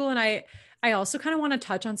grad school, and I also kind of want to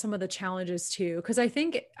touch on some of the challenges too, because I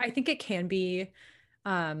think it can be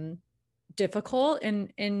um difficult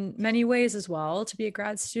in many ways as well to be a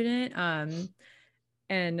grad student.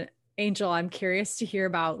 And Angel, I'm curious to hear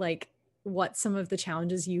about like what some of the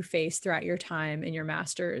challenges you faced throughout your time in your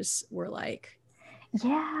master's were like.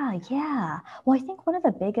 Yeah. Well, I think one of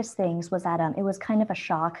the biggest things was that it was kind of a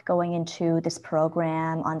shock going into this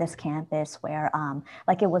program on this campus where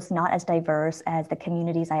like it was not as diverse as the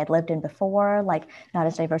communities I had lived in before, like not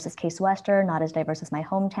as diverse as Case Western, not as diverse as my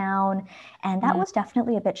hometown. And that was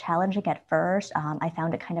definitely a bit challenging at first. I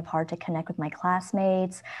found it kind of hard to connect with my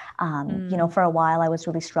classmates. For a while I was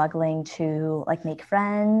really struggling to like make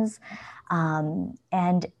friends.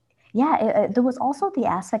 And yeah, there was also the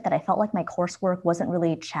aspect that I felt like my coursework wasn't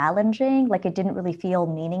really challenging. Like it didn't really feel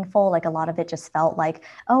meaningful. Like a lot of it just felt like,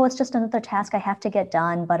 oh, it's just another task I have to get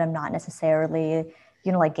done, but I'm not necessarily,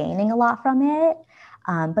 like gaining a lot from it.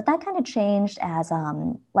 But that kind of changed as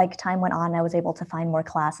like time went on. I was able to find more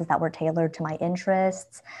classes that were tailored to my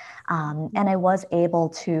interests. And I was able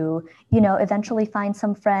to, eventually find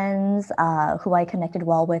some friends who I connected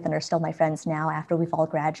well with and are still my friends now after we've all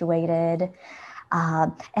graduated.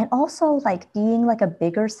 And also like being like a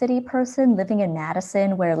bigger city person living in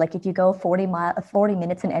Madison, where like if you go 40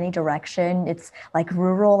 minutes in any direction, it's like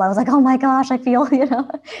rural. I was like, oh my gosh, I feel,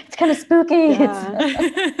 it's kind of spooky.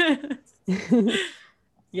 Yeah.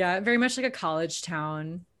 Yeah, very much like a college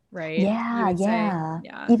town. right? You Yeah, would say. yeah.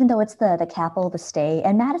 Yeah. Even though it's the capital of the state,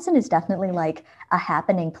 and Madison is definitely like a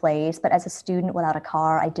happening place, but as a student without a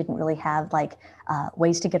car, I didn't really have like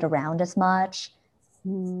ways to get around as much.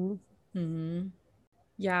 Mm-hmm.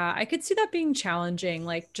 Yeah, I could see that being challenging,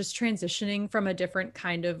 like just transitioning from a different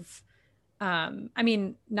kind of I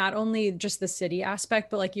mean, not only just the city aspect,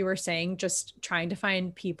 but like you were saying, just trying to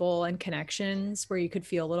find people and connections where you could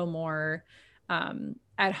feel a little more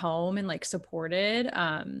at home and like supported.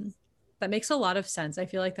 That makes a lot of sense. I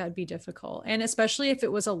feel like that'd be difficult. And especially if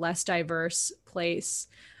it was a less diverse place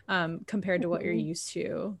compared to what you're used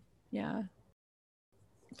to. Yeah.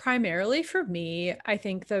 Primarily for me, I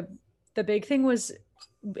think the big thing was,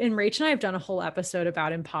 and Rach and I have done a whole episode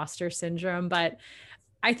about imposter syndrome, but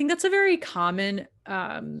I think that's a very common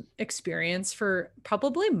experience for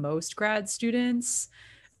probably most grad students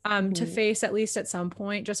to face at least at some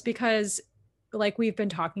point, just because like we've been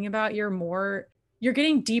talking about, you're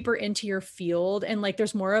getting deeper into your field and like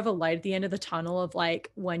there's more of a light at the end of the tunnel of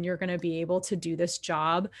like when you're going to be able to do this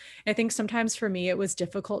job. I think sometimes for me, it was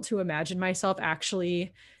difficult to imagine myself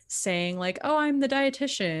actually saying like, oh, I'm the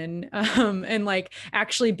dietitian, and like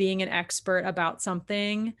actually being an expert about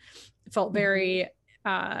something felt very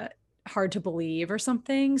hard to believe or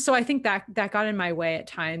something. So I think that got in my way at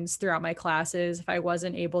times throughout my classes. If I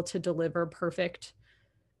wasn't able to deliver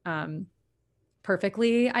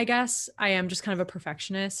perfectly, I guess I am just kind of a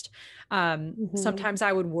perfectionist. Sometimes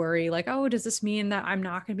I would worry like, oh, does this mean that I'm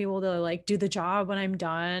not going to be able to like do the job when I'm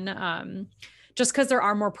done? Just because there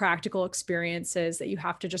are more practical experiences that you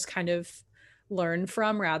have to just kind of learn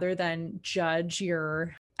from rather than judge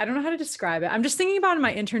your, I don't know how to describe it. I'm just thinking about in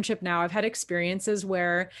my internship now, I've had experiences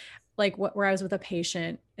where like where I was with a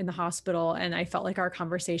patient in the hospital and I felt like our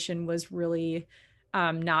conversation was really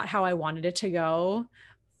not how I wanted it to go.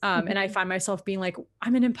 And I find myself being like,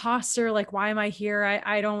 I'm an imposter. Like, why am I here?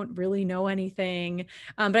 I don't really know anything.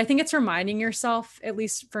 But I think it's reminding yourself, at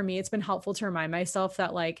least for me, it's been helpful to remind myself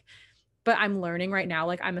that like, but I'm learning right now,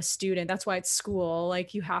 like I'm a student. That's why it's school.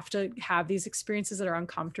 Like you have to have these experiences that are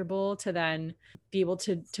uncomfortable to then be able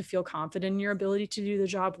to feel confident in your ability to do the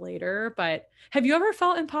job later. But have you ever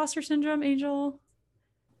felt imposter syndrome, Angel,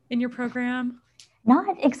 in your program?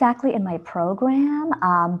 Not exactly in my program,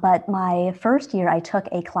 but my first year I took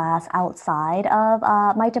a class outside of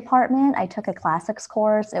my department. I took a classics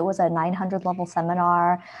course. It was a 900 level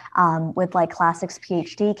seminar with like classics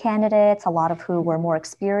PhD candidates, a lot of who were more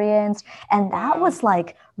experienced. And that was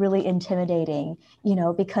like really intimidating, you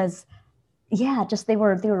know, because yeah, just they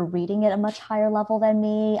were reading at a much higher level than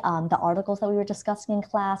me. The articles that we were discussing in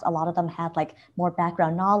class, a lot of them had like more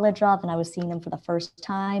background knowledge of, and I was seeing them for the first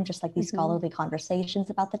time, just like these scholarly conversations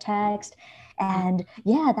about the text. And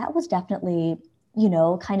yeah, that was definitely, you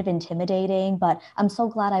know, kind of intimidating, but I'm so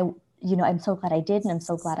glad I'm so glad I did, and I'm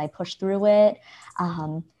so glad I pushed through it.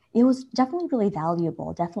 It was definitely really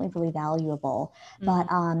valuable, But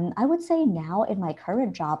I would say now in my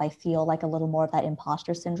current job, I feel like a little more of that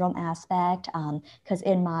imposter syndrome aspect. Because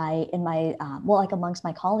well, like amongst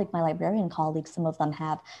my librarian colleagues, some of them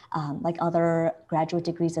have like other graduate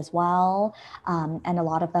degrees as well. And a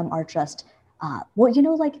lot of them are just well, you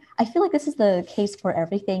know, like I feel like this is the case for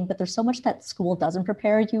everything, but there's so much that school doesn't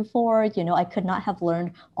prepare you for. You know, I could not have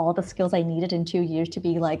learned all the skills I needed in 2 years to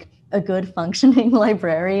be like a good functioning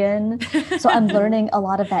librarian. So I'm learning a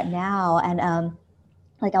lot of that now. And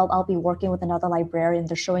like I'll be working with another librarian.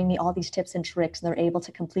 They're showing me all these tips and tricks, and they're able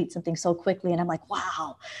to complete something so quickly. And I'm like,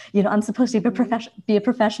 wow, you know, I'm supposed to be a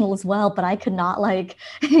professional as well, but I could not like,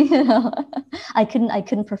 you know, I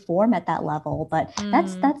couldn't perform at that level. But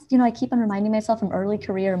that's, you know, I keep on reminding myself from early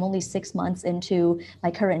career, I'm only 6 months into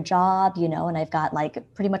my current job, you know, and I've got like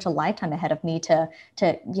pretty much a lifetime ahead of me to,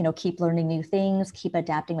 you know, keep learning new things, keep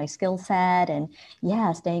adapting my skill set, and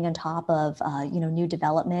yeah, staying on top of, you know, new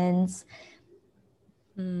developments.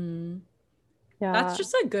 Yeah. That's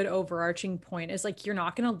just a good overarching point, is like you're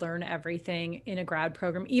not going to learn everything in a grad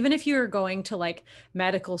program, even if you're going to like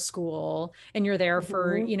medical school and you're there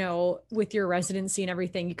for, you know, with your residency and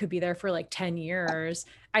everything, you could be there for like 10 years.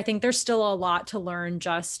 I think there's still a lot to learn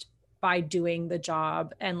just by doing the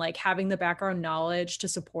job and like having the background knowledge to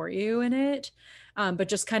support you in it. But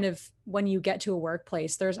just kind of when you get to a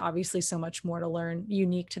workplace, there's obviously so much more to learn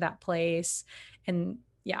unique to that place. And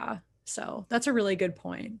yeah, so that's a really good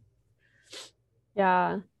point.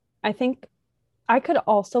 Yeah, I think I could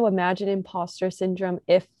also imagine imposter syndrome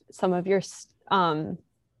if some of your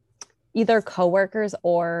either coworkers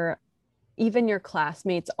or even your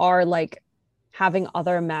classmates are like having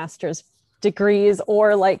other master's degrees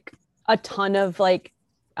or like a ton of like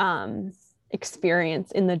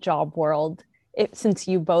experience in the job world. Since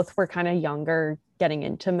you both were kind of younger getting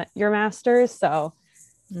into your master's. So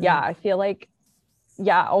yeah, I feel like,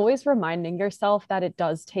 yeah, always reminding yourself that it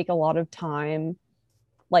does take a lot of time,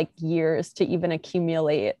 like years, to even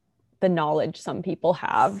accumulate the knowledge some people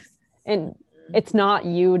have. And it's not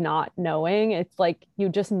you not knowing, it's like you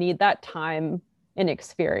just need that time and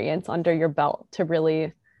experience under your belt to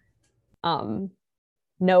really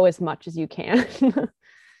know as much as you can.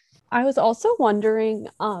 I was also wondering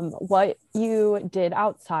what you did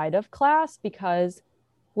outside of class, because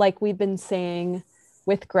like we've been saying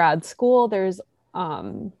with grad school, there's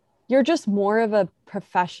you're just more of a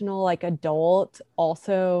professional, like adult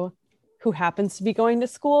also who happens to be going to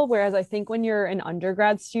school. Whereas I think when you're an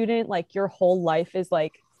undergrad student, like your whole life is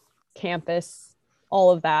like campus,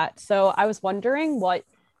 all of that. So I was wondering what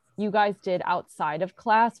you guys did outside of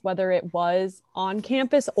class, whether it was on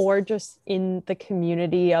campus or just in the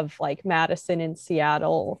community of like Madison and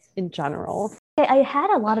Seattle in general. I had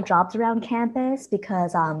a lot of jobs around campus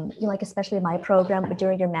because, you know, like especially in my program, but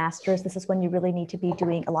during your master's, this is when you really need to be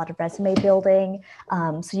doing a lot of resume building,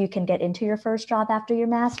 so you can get into your first job after your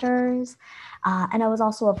master's. And I was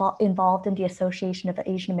also involved in the Association of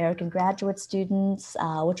Asian American Graduate Students,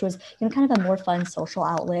 which was, you know, kind of a more fun social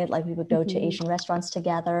outlet. Like we would go to Asian restaurants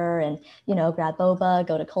together and, you know, grab boba,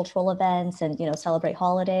 go to cultural events, and, you know, celebrate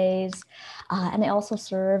holidays. And I also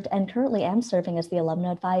served and currently am serving as the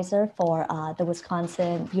alumni advisor for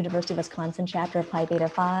the University of Wisconsin chapter of Pi Beta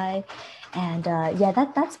Phi. And yeah,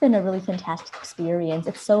 that's been a really fantastic experience.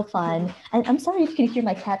 It's so fun. And I'm sorry if you can hear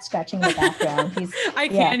my cat scratching in the background. I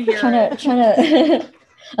can hear trying to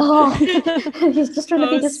oh, he's just trying to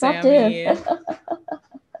be disruptive.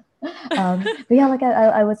 But yeah, like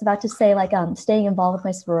I was about to say, like staying involved with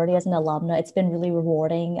my sorority as an alumna, it's been really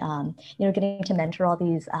rewarding. You know, getting to mentor all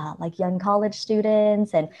these like young college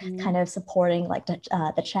students and kind of supporting like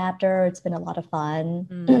the chapter. It's been a lot of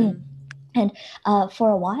fun. And for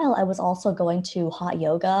a while, I was also going to hot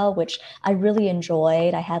yoga, which I really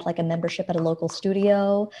enjoyed. I had like a membership at a local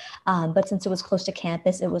studio, but since it was close to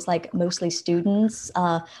campus, it was like mostly students,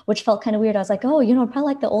 which felt kind of weird. I was like, oh, you know, I'm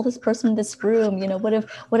probably like the oldest person in this room. You know, what if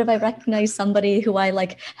I recognize somebody who I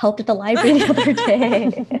like helped at the library the other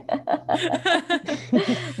day?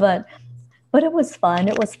 But it was fun.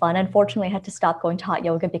 It was fun. Unfortunately, I had to stop going to hot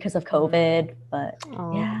yoga because of COVID. But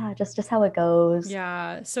yeah, just how it goes.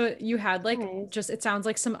 Yeah. So you had like it sounds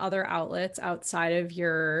like some other outlets outside of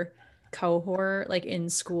your cohort, like in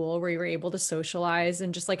school, where you were able to socialize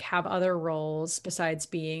and just like have other roles besides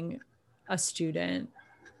being a student.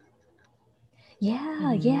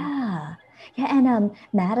 Yeah. And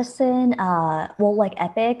Madison, well, like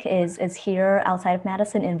Epic is here outside of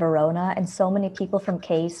Madison in Verona, and so many people from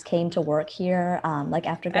Case came to work here, like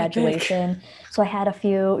after graduation. Epic. So I had a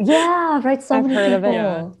few, right? So I've many heard people. Of it.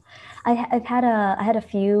 Yeah. I had a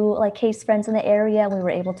few like Case friends in the area. We were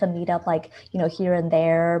able to meet up like, you know, here and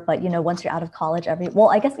there. But, you know, once you're out of college, I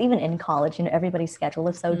guess even in college, you know, everybody's schedule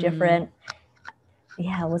is so different.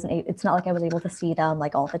 Yeah, it's not like I was able to see them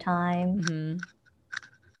like all the time.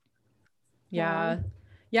 Yeah.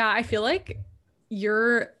 I feel like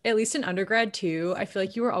you're, at least in undergrad too, I feel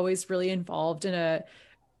like you were always really involved in a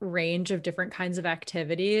range of different kinds of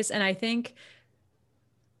activities. And I think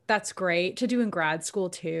that's great to do in grad school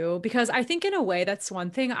too, because I think in a way that's one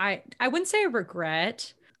thing I wouldn't say I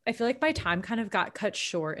regret. I feel like my time kind of got cut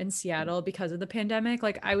short in Seattle because of the pandemic.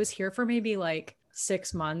 Like I was here for maybe like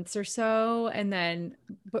 6 months or so. And then,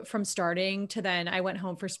 but from starting to then I went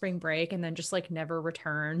home for spring break and then just like never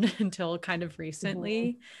returned until kind of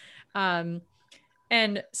recently.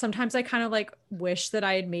 And sometimes I kind of like wish that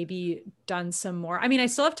I had maybe done some more. I mean, I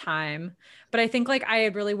still have time, but I think like I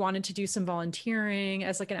had really wanted to do some volunteering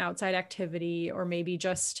as like an outside activity, or maybe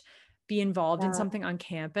just be involved in something on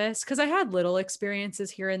campus. Cause I had little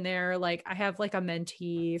experiences here and there. Like I have like a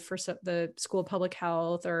mentee for the School of Public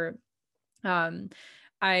Health, or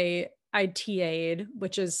I TA'd,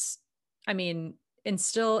 which is, I mean, it's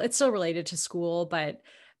still related to school, but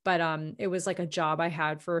it was like a job I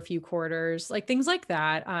had for a few quarters, like things like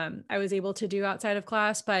that. I was able to do outside of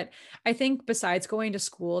class, but I think besides going to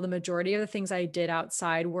school, the majority of the things I did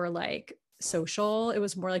outside were like social. It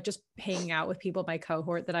was more like just hanging out with people in my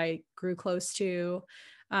cohort that I grew close to,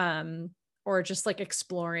 or just like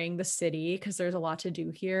exploring the city, because there's a lot to do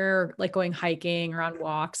here, like going hiking or on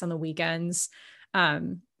walks on the weekends.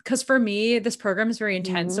 Because for me, this program is very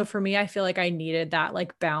intense. So for me, I feel like I needed that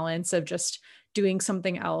like balance of just doing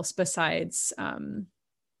something else besides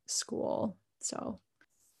school. So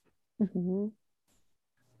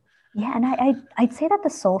yeah, and I'd say that the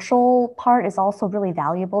social part is also really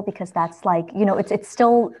valuable, because that's like, you know, it's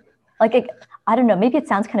still like I don't know, maybe it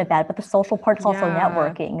sounds kind of bad, but the social part's also Yeah.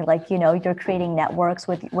 networking. Like, you know, you're creating networks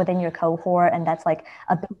within your cohort, and that's like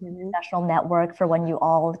a big professional network for when you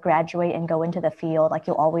all graduate and go into the field. Like,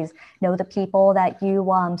 you'll always know the people that you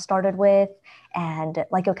started with, and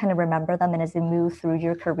like you'll kind of remember them. And as you move through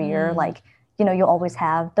your career, like, you know, you'll always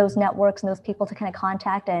have those networks and those people to kind of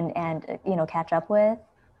contact and you know, catch up with.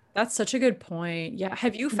 That's such a good point. Yeah.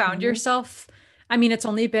 Have you found yourself, I mean, it's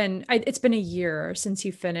been a year since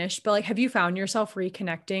you finished, but like, have you found yourself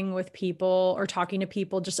reconnecting with people or talking to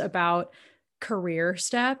people just about career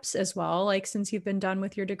steps as well, like since you've been done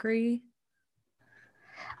with your degree?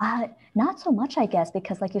 Not so much, I guess,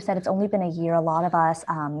 because like you said, it's only been a year. A lot of us,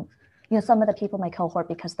 you know, some of the people in my cohort,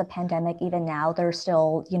 because of the pandemic, even now, they're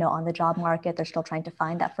still, you know, on the job market. They're still trying to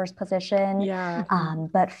find that first position. Yeah.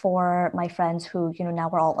 But for my friends who, you know, now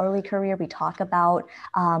we're all early career, we talk about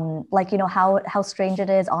like, you know, how strange it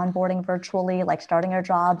is onboarding virtually, like starting our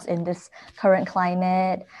jobs in this current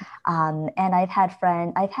climate. And I've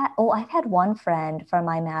had one friend from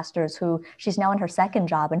my master's who she's now in her second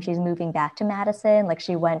job and she's moving back to Madison. Like,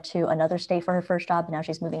 she went to another state for her first job and now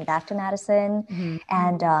she's moving back to Madison.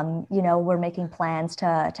 And, you know, we're making plans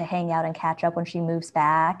to hang out and catch up when she moves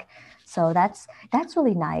back. So that's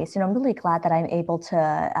really nice. You know, I'm really glad that I'm able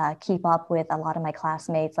to keep up with a lot of my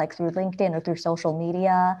classmates, like through LinkedIn or through social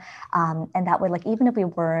media. And that way, like, even if we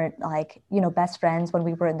weren't like, you know, best friends when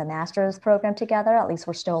we were in the master's program together, at least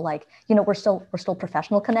we're still like, you know, we're still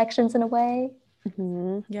professional connections in a way.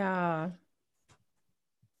 Yeah.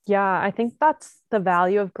 Yeah, I think that's the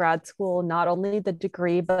value of grad school. Not only the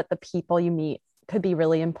degree, but the people you meet could be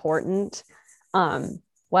really important.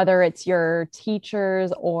 Whether it's your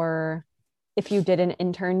teachers or if you did an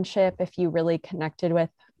internship, if you really connected with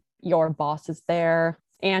your bosses there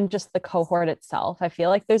and just the cohort itself. I feel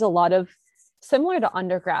like there's a lot of similar to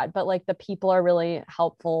undergrad, but like the people are really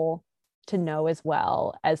helpful to know as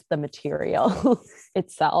well as the material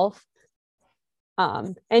itself.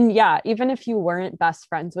 And yeah, even if you weren't best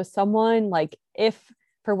friends with someone, like if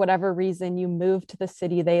for whatever reason you moved to the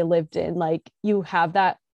city they lived in, like you have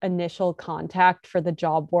that initial contact for the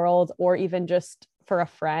job world or even just for a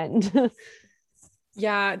friend.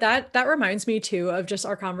 Yeah, that reminds me too of just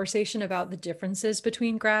our conversation about the differences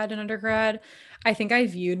between grad and undergrad. I think I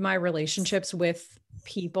viewed my relationships with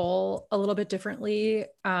people a little bit differently,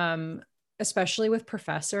 especially with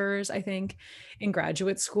professors. I think in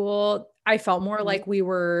graduate school, I felt more like they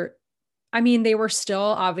were still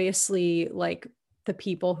obviously like the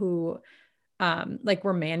people who like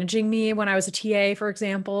were managing me when I was a TA, for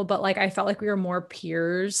example, but like I felt like we were more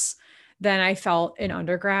peers than I felt in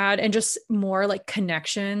undergrad, and just more like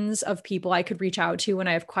connections of people I could reach out to when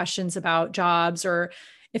I have questions about jobs or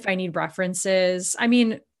if I need references. I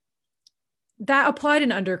mean, that applied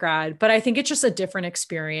in undergrad, but I think it's just a different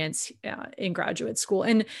experience in graduate school.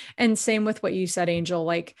 And same with what you said, Angel,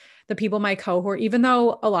 like the people in my cohort, even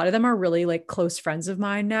though a lot of them are really like close friends of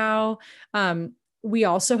mine now, we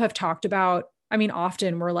also have talked about, I mean,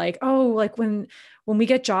 often we're like, oh, like when we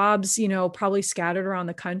get jobs, you know, probably scattered around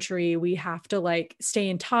the country, we have to like stay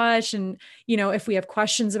in touch. And, you know, if we have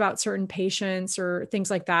questions about certain patients or things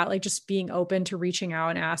like that, like just being open to reaching out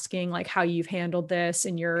and asking like how you've handled this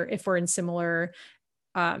and if we're in similar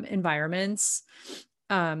environments.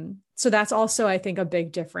 So that's also, I think, a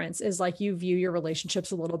big difference is like you view your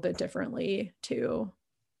relationships a little bit differently too.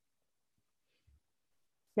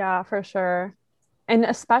 Yeah, for sure. And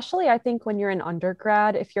especially, I think when you're an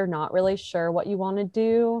undergrad, if you're not really sure what you want to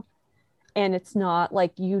do, and it's not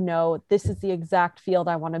like, you know, this is the exact field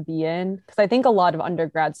I want to be in. Because I think a lot of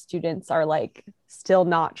undergrad students are like still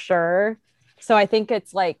not sure. So I think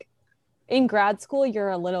it's like in grad school,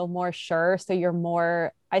 you're a little more sure. So you're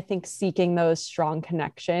more, I think, seeking those strong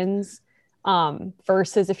connections.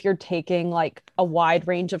 Versus if you're taking like a wide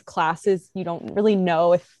range of classes, you don't really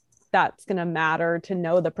know if that's going to matter to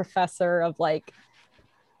know the professor of like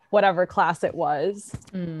whatever class it was.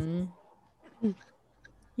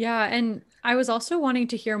 Yeah. And I was also wanting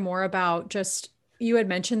to hear more about just, you had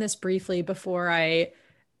mentioned this briefly before I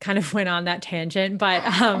kind of went on that tangent, but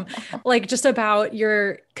like just about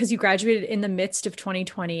because you graduated in the midst of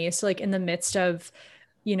 2020. So like in the midst of,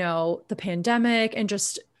 you know, the pandemic and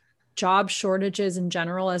just job shortages in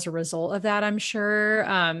general as a result of that, I'm sure,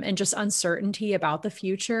 and just uncertainty about the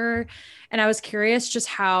future. And I was curious just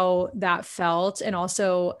how that felt and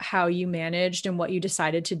also how you managed and what you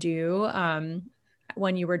decided to do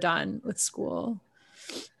when you were done with school.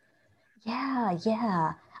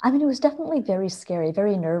 Yeah. I mean, it was definitely very scary,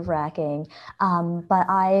 very nerve-wracking. But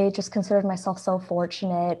I just considered myself so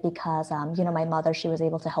fortunate because, you know, my mother, she was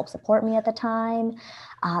able to help support me at the time.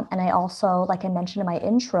 And I also, like I mentioned in my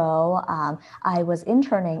intro, I was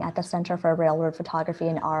interning at the Center for Railroad Photography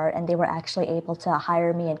and Art, and they were actually able to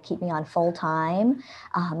hire me and keep me on full time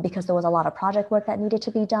because there was a lot of project work that needed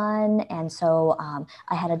to be done. And so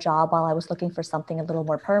I had a job while I was looking for something a little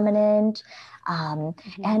more permanent.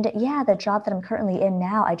 And yeah, the job that I'm currently in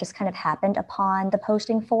now, I just kind of happened upon the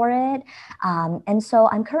posting for it. And so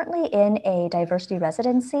I'm currently in a diversity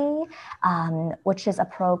residency, which is a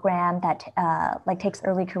program that like takes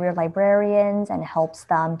early career librarians and helps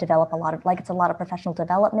them develop a lot of, like it's a lot of professional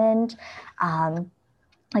development.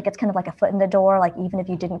 Like it's kind of like a foot in the door, like even if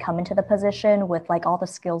you didn't come into the position with like all the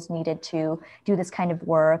skills needed to do this kind of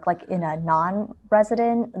work, like in a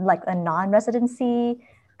non-residency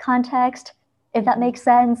context, if that makes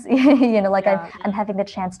sense. Like I'm having the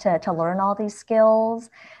chance to learn all these skills.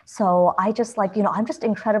 So I just like, I'm just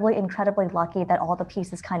incredibly, incredibly lucky that all the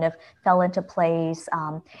pieces kind of fell into place.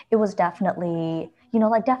 It was definitely,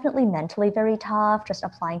 definitely mentally very tough, just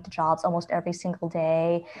applying to jobs almost every single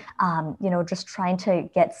day, just trying to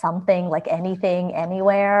get something, like anything,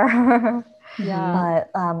 anywhere. Yeah.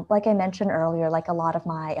 But like I mentioned earlier, like a lot of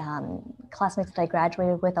my classmates that I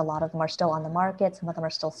graduated with, a lot of them are still on the market. Some of them are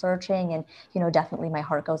still searching, and definitely my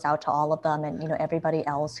heart goes out to all of them, and everybody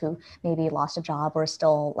else who maybe lost a job or is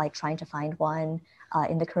still like trying to find one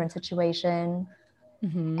in the current situation.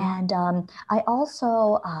 And I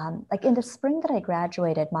also, like in the spring that I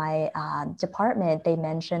graduated, my department, they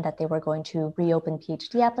mentioned that they were going to reopen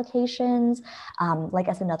PhD applications, like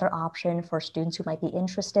as another option for students who might be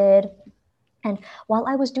interested. And while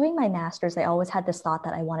I was doing my master's, I always had this thought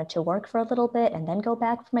that I wanted to work for a little bit and then go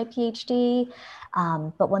back for my PhD.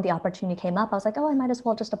 But when the opportunity came up, I was like, oh, I might as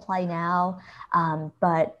well just apply now.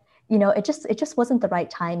 But it just wasn't the right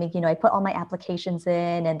timing. I put all my applications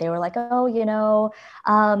in, and they were like, oh,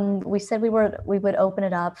 we said we would open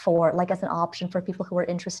it up for like as an option for people who were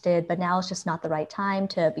interested, but now it's just not the right time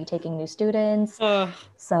to be taking new students.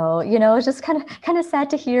 So it's just kind of sad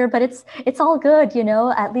to hear, but it's all good.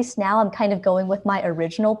 At least now I'm kind of going with my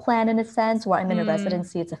original plan in a sense, where I'm in a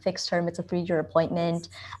residency. It's a fixed term. It's a 3-year appointment,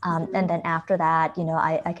 and then after that,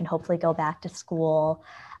 I can hopefully go back to school.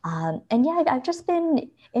 And yeah, I've just been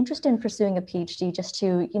interested in pursuing a PhD just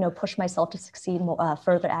to, push myself to succeed more,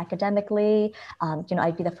 further academically.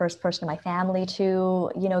 I'd be the first person in my family to,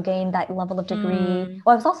 gain that level of degree.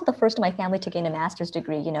 Well, I was also the first in my family to gain a master's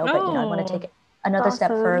degree, but, I want to take it another step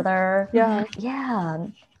further. Yeah. Yeah.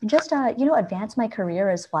 Just, advance my career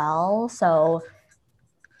as well. So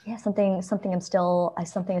yeah, something I still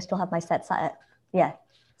have my sights set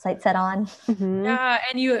on. Yeah,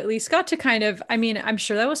 and you at least got to kind of, I mean, I'm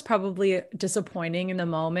sure that was probably disappointing in the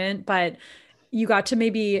moment, but you got to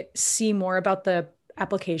maybe see more about the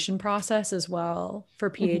application process as well for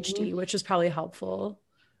PhD, which is probably helpful.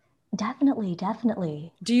 Definitely.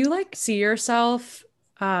 Do you like see yourself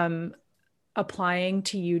applying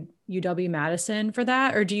to UW-Madison for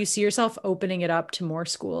that, or do you see yourself opening it up to more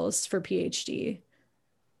schools for PhD?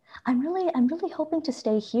 I'm really hoping to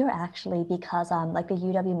stay here actually, because like the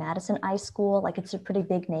UW-Madison iSchool, like it's a pretty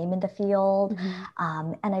big name in the field.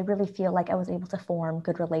 And I really feel like I was able to form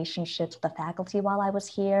good relationships with the faculty while I was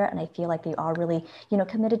here. And I feel like they are really,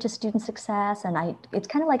 committed to student success. And it's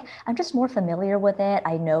kind of like, I'm just more familiar with it.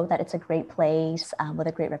 I know that it's a great place with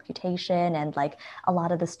a great reputation. And like a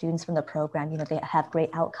lot of the students from the program, they have great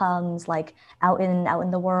outcomes, like out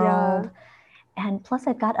in the world. Yeah. And plus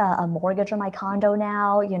I've got a mortgage on my condo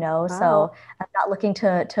now, so I'm not looking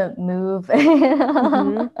to move.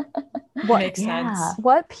 What makes sense.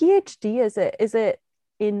 What PhD is it? Is it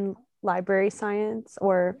in library science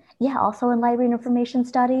or? Yeah, also in library and information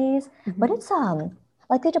studies, but it's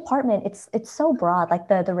like the department, it's so broad, like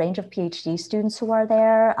the range of PhD students who are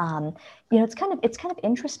there. It's kind of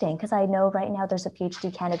interesting because I know right now there's a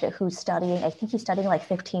PhD candidate who's studying, I think he's studying like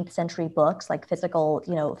 15th century books, like physical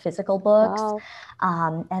books.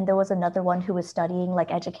 Wow. And there was another one who was studying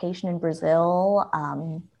like education in Brazil.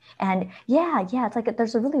 And yeah, it's like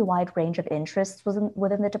there's a really wide range of interests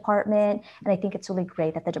within the department. And I think it's really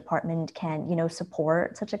great that the department can,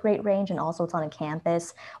 support such a great range. And also it's on a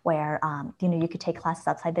campus where, you could take classes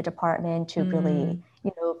outside the department to really,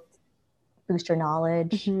 boost your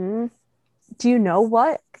knowledge. Do you know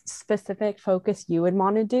what specific focus you would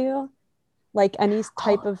want to do? Like any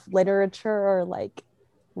type of literature or like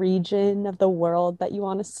region of the world that you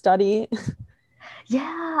want to study?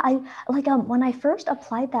 Yeah, I like when I first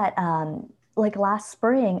applied that like last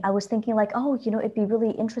spring, I was thinking like, oh, it'd be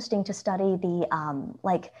really interesting to study the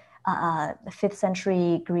like 5th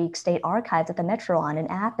century Greek state archives at the Metron in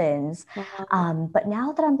Athens. But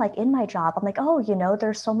now that I'm like in my job, I'm like, oh, you know,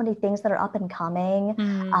 there's so many things that are up and coming.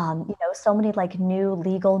 You know, so many like new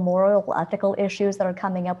legal, moral, ethical issues that are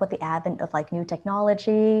coming up with the advent of like new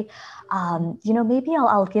technology. You know, maybe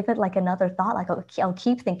I'll give it like another thought. Like I'll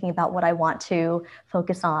keep thinking about what I want to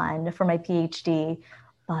focus on for my PhD.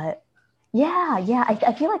 But yeah,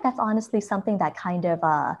 I feel like that's honestly something that kind of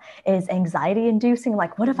is anxiety inducing.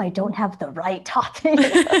 Like, what if I don't have the right topic?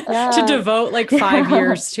 To devote like 5 Yeah.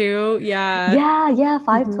 years to? Yeah. Yeah,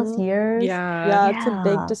 5+ years. Yeah. It's a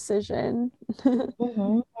big Yeah. decision.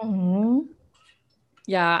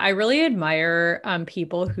 Yeah, I really admire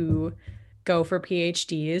people who go for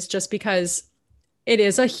PhDs just because it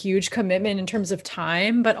is a huge commitment in terms of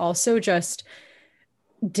time, but also just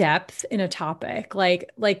depth in a topic.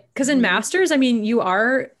 Like because in masters, I mean, you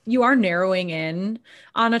are narrowing in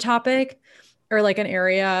on a topic or like an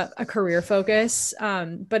area, a career focus.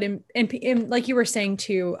 But in like you were saying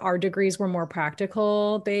too, our degrees were more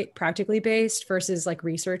practically based versus like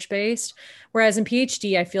research based. Whereas in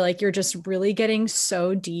PhD, I feel like you're just really getting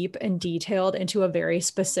so deep and detailed into a very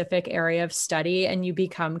specific area of study, and you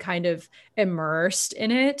become kind of immersed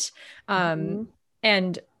in it.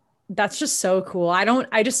 And that's just so cool.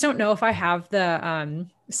 I just don't know if I have the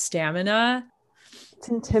stamina. It's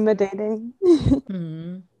intimidating.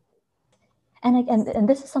 And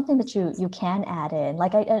this is something that you can add in.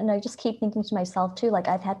 Like I just keep thinking to myself too, like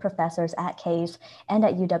I've had professors at Case and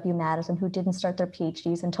at UW-Madison who didn't start their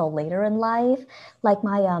PhDs until later in life. Like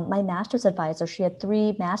my master's advisor, she had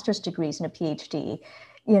 3 master's degrees and a PhD.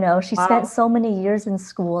 You know, she spent so many years in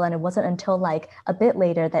school, and it wasn't until like a bit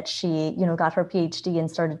later that she, you know, got her PhD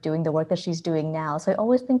and started doing the work that she's doing now. So I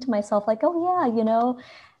always think to myself like, oh yeah, you know,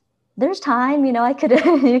 there's time, you know, I could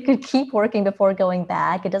you could keep working before going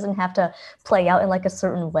back. It doesn't have to play out in like a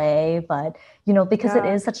certain way, but you know, because it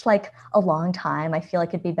is such like a long time, I feel like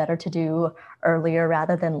it'd be better to do earlier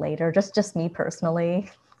rather than later. Just me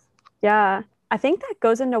personally. Yeah, I think that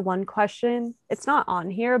goes into one question. It's not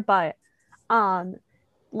on here, but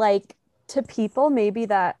like to people maybe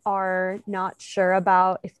that are not sure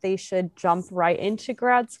about if they should jump right into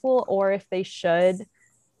grad school or if they should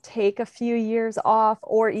take a few years off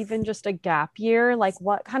or even just a gap year, like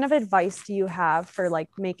what kind of advice do you have for like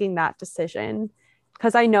making that decision?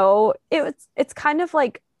 Because I know it's kind of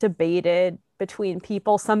like debated between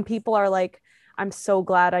people. Some people are like, I'm so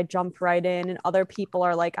glad I jumped right in, and other people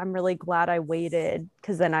are like, I'm really glad I waited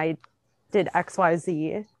because then I did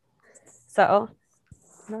XYZ. So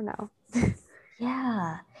I don't know.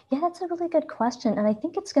 Yeah, that's a really good question. And I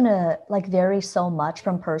think it's gonna like vary so much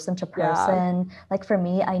from person to person. Like for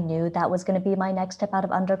me, I knew that was gonna be my next step out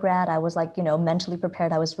of undergrad. I was like, you know, mentally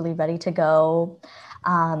prepared. I was really ready to go.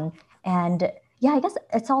 And yeah, I guess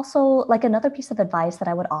it's also like another piece of advice that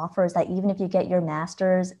I would offer is that even if you get your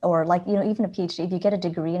master's or like, you know, even a PhD, if you get a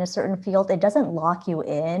degree in a certain field, it doesn't lock you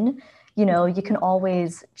in. You know, you can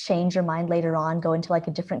always change your mind later on, go into like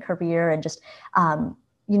a different career and just,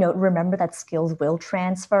 you know, remember that skills will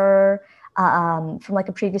transfer from like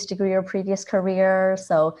a previous degree or previous career.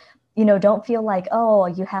 So, you know, don't feel like, oh,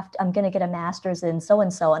 I'm going to get a master's in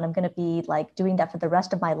so-and-so and I'm going to be like doing that for the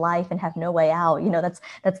rest of my life and have no way out. You know,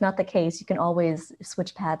 that's not the case. You can always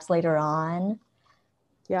switch paths later on.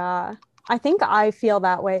 Yeah. I think I feel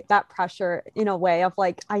that way, that pressure in a way of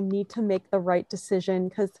like, I need to make the right decision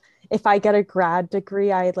because if I get a grad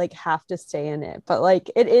degree, I like have to stay in it. But like,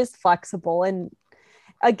 it is flexible. And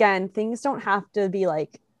again, things don't have to be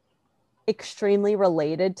like extremely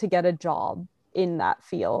related to get a job in that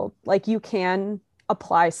field. Like you can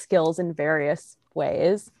apply skills in various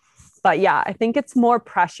ways. But yeah, I think it's more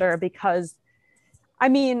pressure because I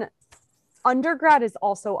mean, undergrad is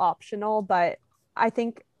also optional, but I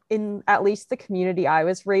think in at least the community I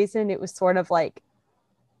was raised in, it was sort of like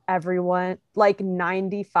everyone, like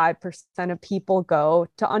 95% of people go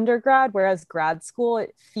to undergrad, whereas grad school,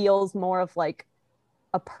 it feels more of like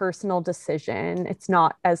a personal decision. It's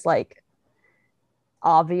not as like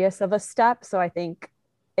obvious of a step. So I think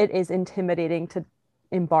it is intimidating to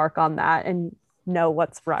embark on that and know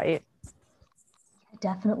what's right.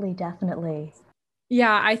 Definitely.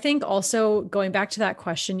 Yeah, I think also going back to that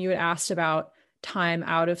question you had asked about time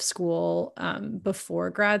out of school before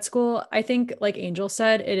grad school, I think like Angel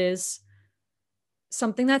said, it is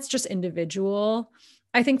something that's just individual.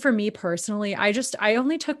 I think for me personally, I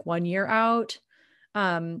only took 1 year out.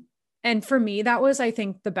 And for me, that was, I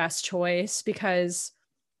think, the best choice because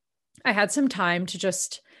I had some time to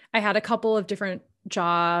I had a couple of different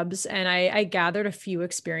jobs and I gathered a few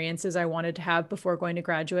experiences I wanted to have before going to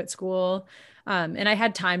graduate school. And I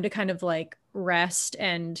had time to kind of like rest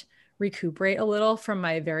and recuperate a little from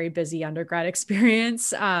my very busy undergrad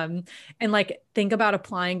experience, and like think about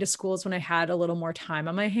applying to schools when I had a little more time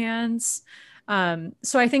on my hands.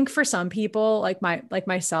 So I think for some people like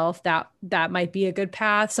myself, that might be a good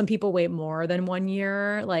path. Some people wait more than 1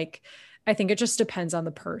 year. Like, I think it just depends on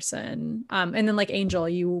the person. And then like Angel,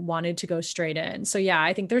 you wanted to go straight in. So yeah,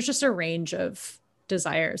 I think there's just a range of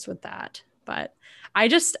desires with that. But I've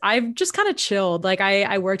just kind of chilled. Like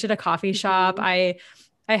I worked at a coffee shop. I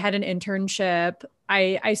had an internship.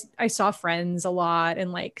 I saw friends a lot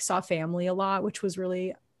and like saw family a lot, which was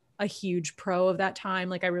really a huge pro of that time.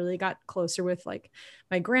 Like I really got closer with like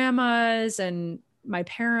my grandmas and my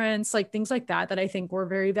parents, like things like that I think were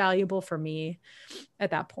very valuable for me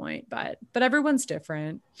at that point. But everyone's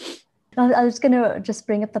different. I was going to just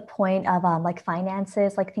bring up the point of like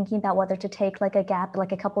finances, like thinking about whether to take like a gap,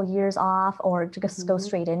 like a couple years off, or to just go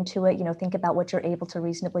straight into it. Think about what you're able to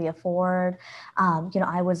reasonably afford.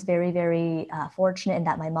 I was very, very fortunate in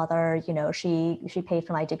that my mother, she paid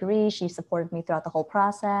for my degree. She supported me throughout the whole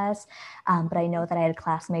process. But I know that I had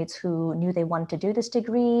classmates who knew they wanted to do this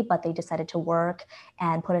degree, but they decided to work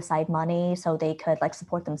and put aside money so they could like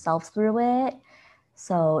support themselves through it.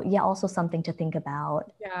 So yeah, also something to think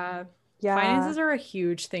about. Yeah. Yeah. Finances are a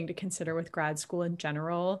huge thing to consider with grad school in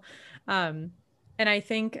general. And I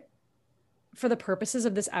think for the purposes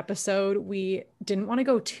of this episode, we didn't want to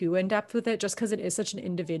go too in depth with it just because it is such an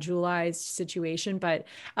individualized situation. But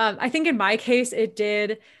I think in my case, it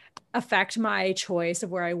did affect my choice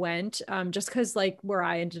of where I went, just because like where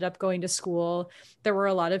I ended up going to school, there were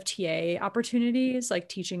a lot of TA opportunities, like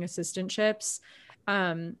teaching assistantships.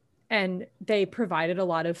 And they provided a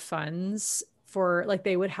lot of funds for like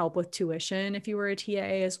they would help with tuition if you were a TA,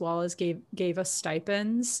 as well as gave us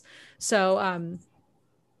stipends. So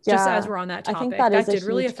just as we're on that I topic, think that did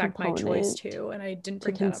really affect my choice component too. And I didn't to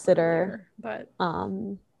bring that up consider, earlier,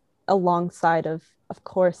 but alongside of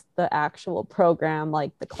course, the actual program,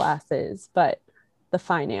 like the classes, but the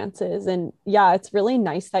finances. And yeah, it's really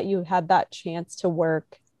nice that you had that chance to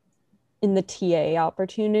work in the TA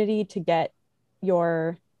opportunity to get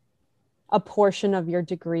a portion of your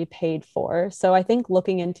degree paid for. So I think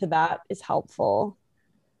looking into that is helpful.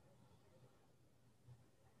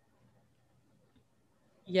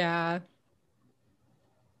 yeah.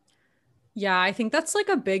 Yeah, I think that's like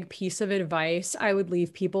a big piece of advice I would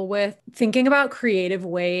leave people with. Thinking about creative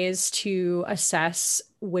ways to assess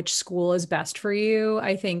which school is best for you,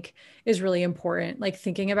 I think is really important. Like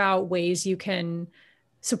thinking about ways you can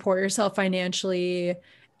support yourself financially,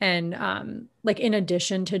 and like in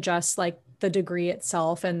addition to just like the degree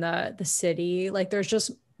itself and the city, like there's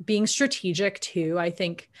just being strategic too, I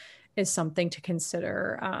think is something to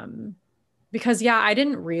consider. Because yeah, I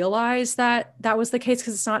didn't realize that that was the case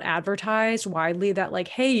because it's not advertised widely that like,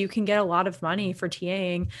 hey, you can get a lot of money for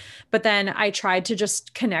TAing. But then I tried to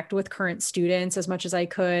just connect with current students as much as I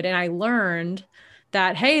could, and I learned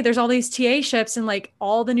that hey, there's all these TA ships, and like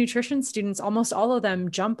all the nutrition students, almost all of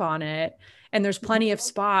them jump on it, and there's plenty of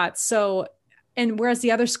spots. So, and whereas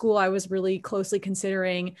the other school I was really closely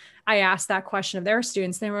considering, I asked that question of their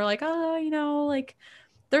students, they were like, oh, like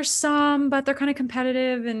there's some, but they're kind of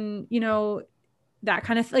competitive, and that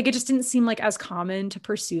kind of like it just didn't seem like as common to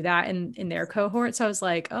pursue that in their cohort. So I was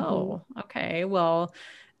like, oh, okay, well,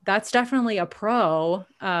 that's definitely a pro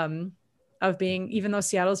of being, even though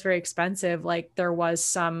Seattle's very expensive, like there was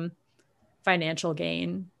some financial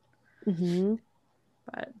gain.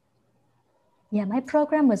 But yeah, my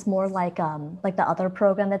program was more like the other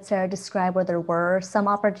program that Sarah described, where there were some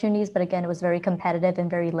opportunities, but again, it was very competitive and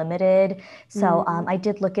very limited. So I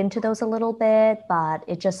did look into those a little bit, but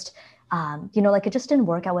it just, like it just didn't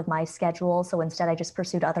work out with my schedule. So instead, I just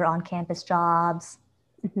pursued other on-campus jobs.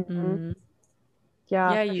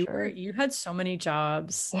 Yeah, you had so many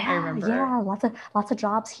jobs. Yeah, I remember. yeah, lots of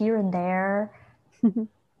jobs here and there.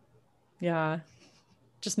 Yeah.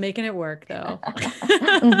 Just making it work though. Because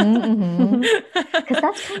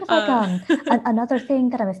that's kind of like another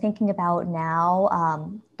thing that I'm thinking about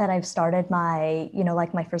now, that I've started my,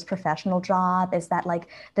 like my first professional job, is that like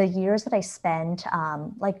the years that I spent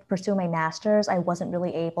like pursuing my master's, I wasn't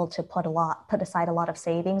really able to put aside a lot of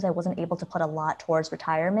savings. I wasn't able to put a lot towards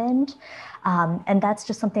retirement. And that's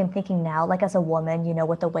just something I'm thinking now, like as a woman,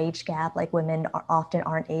 with the wage gap, like women often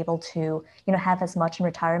aren't able to, have as much in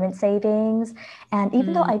retirement savings. And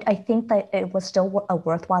even though I think that it was still a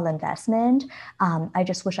worthwhile investment, I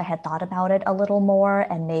just wish I had thought about it a little more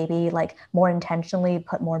and maybe like more intentionally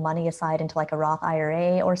put more money aside into like a Roth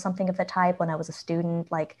IRA or something of the type when I was a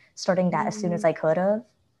student, like starting that as soon as I could have.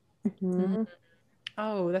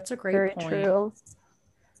 Oh, that's a great Very point. true.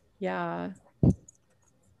 Yeah.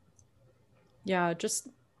 Yeah, just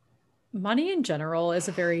money in general is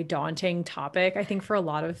a very daunting topic, I think, for a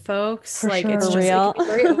lot of folks. For Like For it's sure. just, it can real. be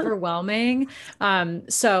very overwhelming.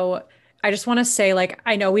 So I just want to say, like,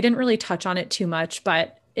 I know we didn't really touch on it too much,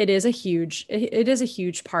 but it is a huge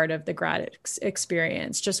part of the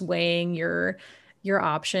experience, just weighing your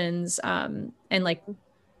options, and like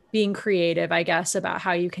being creative, I guess, about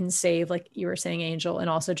how you can save, like you were saying, Angel, and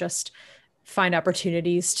also just find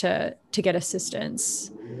opportunities to get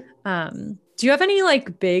assistance. Do you have any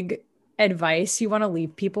like big advice you want to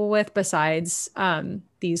leave people with besides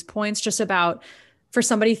these points, just about for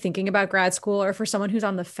somebody thinking about grad school, or for someone who's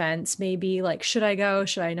on the fence, maybe like, should I go,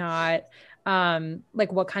 should I not?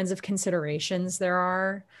 Like what kinds of considerations there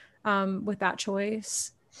are with that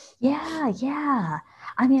choice? Yeah.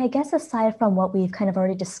 I mean, I guess aside from what we've kind of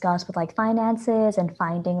already discussed with like finances and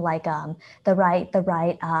finding like the right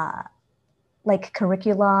like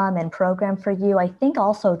curriculum and program for you, I think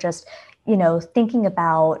also just, thinking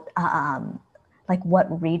about like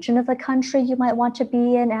what region of the country you might want to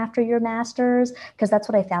be in after your master's, because that's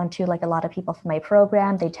what I found too. Like a lot of people from my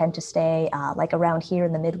program, they tend to stay like around here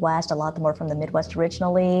in the Midwest. A lot of them are from the Midwest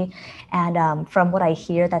originally, and from what I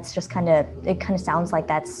hear, that's just it kind of sounds like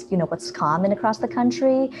that's what's common across the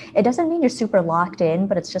country. It doesn't mean you're super locked in,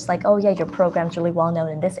 but it's just like, oh yeah, your program's really well known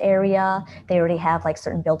in this area. They already have like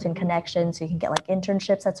certain built-in connections, so you can get like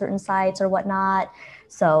internships at certain sites or whatnot.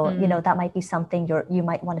 So, Mm, that might be something you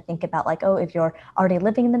might want to think about, like, oh, if you're already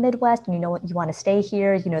living in the Midwest and you know what you want to stay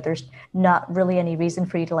here, there's not really any reason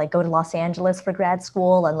for you to like go to Los Angeles for grad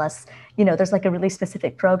school unless, there's like a really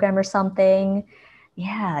specific program or something.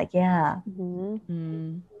 Yeah. Mhm.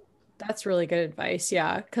 mm. That's really good advice.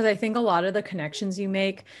 Yeah. Because I think a lot of the connections you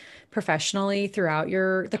make professionally throughout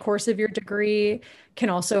the course of your degree can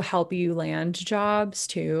also help you land jobs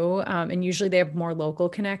too. And usually they have more local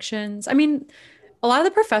connections. I mean, a lot of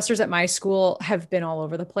the professors at my school have been all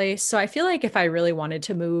over the place. So I feel like if I really wanted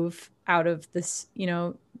to move out of this,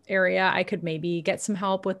 area, I could maybe get some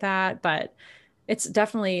help with that. But it's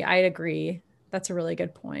definitely, I agree. That's a really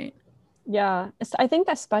good point. Yeah. I think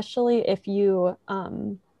especially if you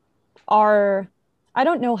are, I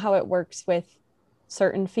don't know how it works with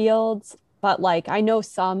certain fields, but like I know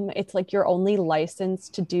some, it's like you're only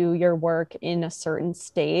licensed to do your work in a certain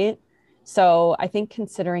state. So I think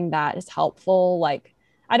considering that is helpful. Like,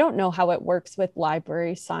 I don't know how it works with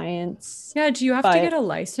library science, Yeah. Do you have to get but a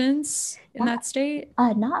license in Not that state?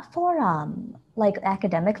 not for like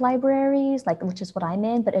academic libraries, like which is what I'm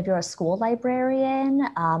in, but if you're a school librarian,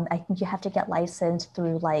 I think you have to get licensed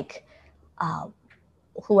through like uh,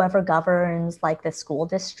 whoever governs like the school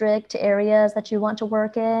district areas that you want to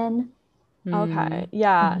work in. okay. Hmm.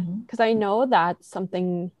 Yeah. Mhm. Because I know that's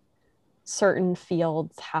something certain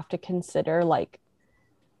fields have to consider. Like,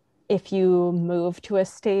 if you move to a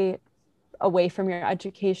state away from your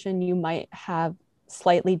education, you might have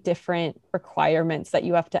slightly different requirements that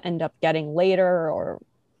you have to end up getting later or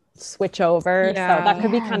switch over. So that Yeah.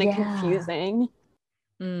 could be Yeah, kind of yeah. confusing.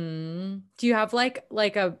 Do you have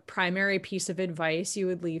like a primary piece of advice you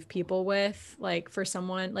would leave people with, like for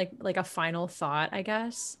someone like a final thought, I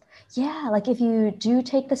guess? Yeah, like if you do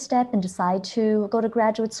take the step and decide to go to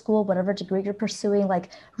graduate school, whatever degree you're pursuing, like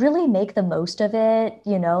really make the most of it,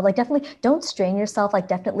 like definitely don't strain yourself, like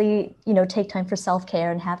definitely, take time for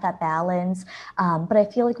self-care and have that balance. But I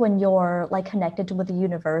feel like when you're like connected to with the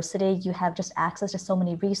university, you have just access to so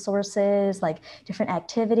many resources, like different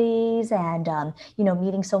activities and,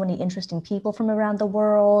 meeting so many interesting people from around the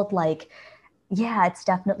world. Like, yeah, it's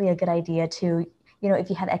definitely a good idea to, if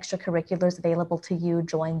you have extracurriculars available to you,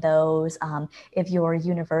 join those. If your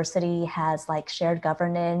university has like shared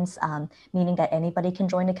governance, meaning that anybody can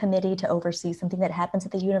join a committee to oversee something that happens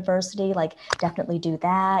at the university, like definitely do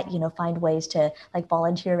that. Find ways to like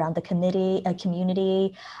volunteer around the community.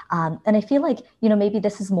 And I feel like, maybe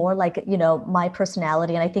this is more like, my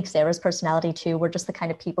personality, and I think Sarah's personality too. We're just the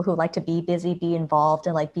kind of people who like to be busy, be involved,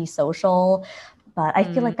 and like be social, but I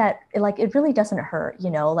feel Mm, like that like it really doesn't hurt,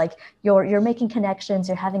 like you're making connections,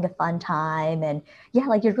 you're having a fun time, and yeah,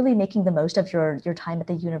 like you're really making the most of your time at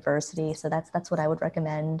the university. So that's what I would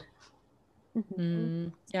recommend.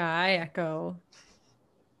 Mhm. yeah, I echo.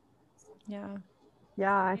 Yeah.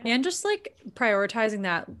 Yeah. And just like prioritizing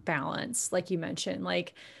that balance, like you mentioned,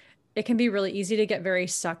 like it can be really easy to get very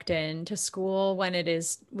sucked into school when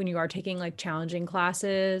you are taking like challenging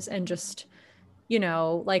classes, and just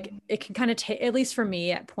like it can kind of take, at least for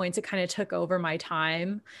me at points, it kind of took over my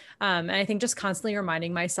time. And I think just constantly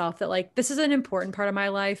reminding myself that like this is an important part of my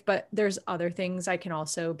life, but there's other things I can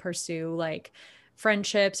also pursue, like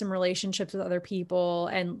friendships and relationships with other people.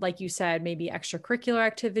 And like you said, maybe extracurricular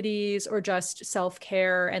activities or just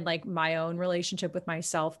self-care and like my own relationship with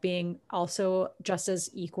myself being also just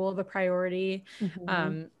as equal of a priority.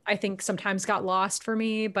 I think sometimes got lost for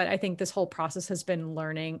me, but I think this whole process has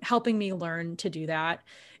been helping me learn to do that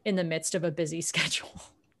in the midst of a busy schedule.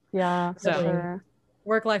 Yeah, for sure.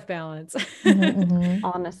 Work-life balance.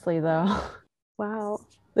 Honestly, though. Wow.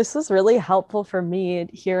 This was really helpful for me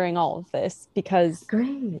hearing all of this because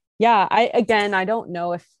yeah, I don't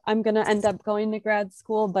know if I'm going to end up going to grad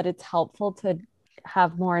school, but it's helpful to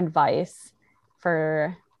have more advice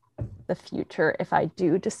for the future if I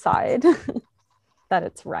do decide that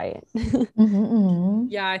it's right.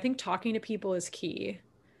 Yeah, I think talking to people is key.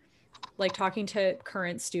 Like talking to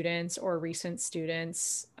current students or recent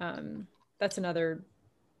students. That's another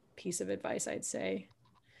piece of advice I'd say.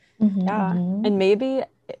 Yeah. And maybe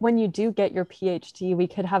when you do get your PhD, we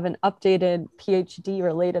could have an updated PhD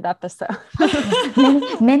related episode.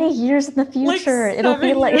 many years in the future. Like it'll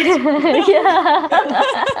be like,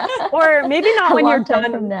 or maybe not when you're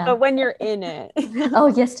done, but when you're in it. Oh,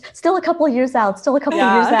 yes. Still a couple of years out. Years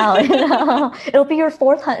out. You know? It'll be your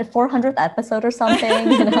 400th episode or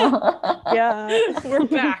something. You know? Yeah. We're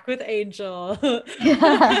back with Angel.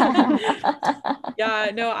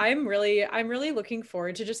 Yeah, no, I'm really looking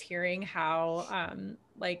forward to just hearing how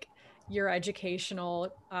like your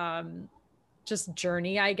educational just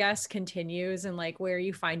journey, I guess, continues and like where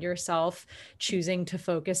you find yourself choosing to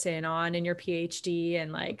focus in on in your PhD.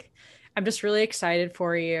 And like, I'm just really excited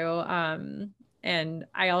for you. And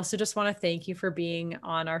I also just want to thank you for being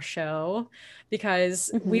on our show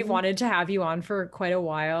because we've wanted to have you on for quite a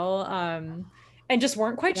while. And just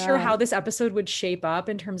weren't quite sure how this episode would shape up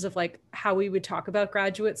in terms of like how we would talk about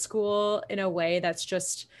graduate school in a way that's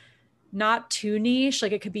just not too niche.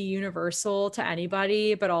 Like it could be universal to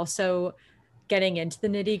anybody, but also getting into the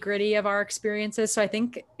nitty gritty of our experiences. So I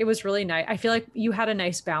think it was really nice. I feel like you had a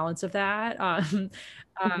nice balance of that.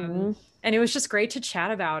 And it was just great to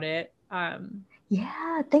chat about it.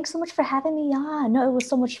 Yeah, thanks so much for having me on. No, it was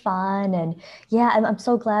so much fun. And yeah, I'm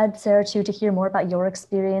so glad, Sarah, too, to hear more about your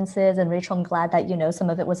experiences. And Rachel, I'm glad that, some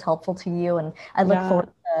of it was helpful to you. And I look forward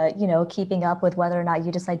to, keeping up with whether or not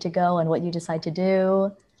you decide to go and what you decide to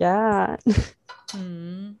do. Yeah.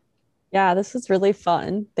 Yeah, this was really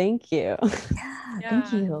fun. Thank you. Yeah,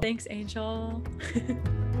 thank you. Thanks, Angel.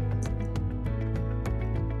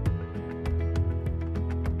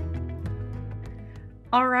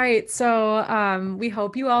 All right. So we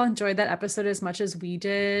hope you all enjoyed that episode as much as we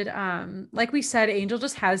did. Like we said, Angel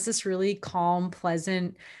just has this really calm,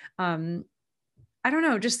 pleasant, I don't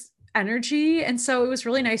know, just energy. And so it was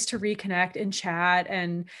really nice to reconnect and chat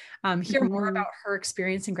and hear more about her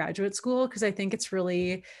experience in graduate school, because I think it's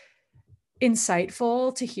really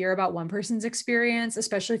insightful to hear about one person's experience,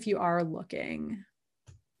 especially if you are looking.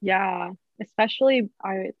 Yeah, especially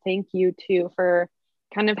I thank you too for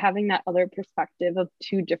kind of having that other perspective of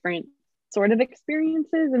two different sort of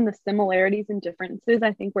experiences, and the similarities and differences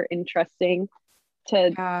I think were interesting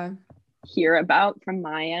to hear about from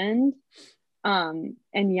my end. And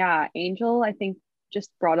yeah, Angel, I think just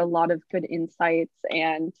brought a lot of good insights,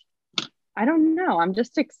 and I don't know, I'm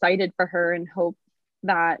just excited for her and hope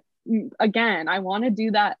that, again, I want to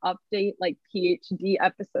do that update like PhD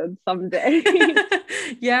episode someday.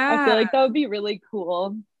 Yeah, I feel like that would be really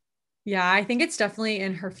cool. Yeah, I think it's definitely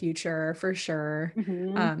in her future for sure.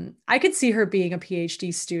 I could see her being a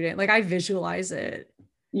PhD student. Like I visualize it.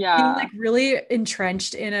 Yeah. Being like really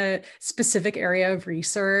entrenched in a specific area of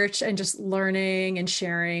research and just learning and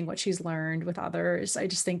sharing what she's learned with others. I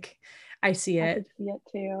just think I see it. I could see it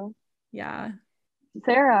too. Yeah.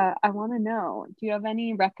 Sarah, I want to know, do you have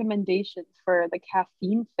any recommendations for the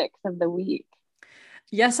caffeine fix of the week?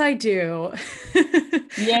 Yes, I do.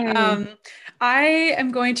 Yay. I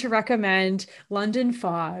am going to recommend London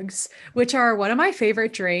Fogs, which are one of my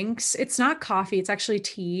favorite drinks. It's not coffee, it's actually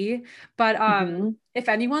tea. But if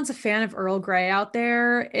anyone's a fan of Earl Grey out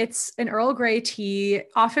there, it's an Earl Grey tea,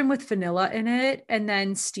 often with vanilla in it, and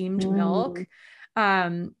then steamed milk.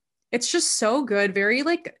 It's just so good, very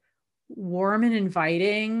like warm and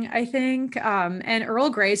inviting, I think. And Earl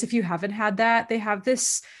Grey's, if you haven't had that, they have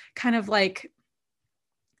this kind of like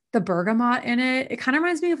the bergamot in it. It kind of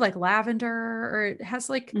reminds me of like lavender, or it has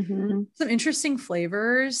like some interesting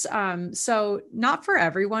flavors. So not for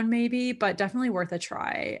everyone maybe, but definitely worth a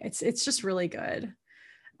try. It's just really good.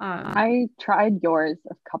 I tried yours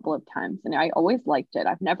a couple of times and I always liked it.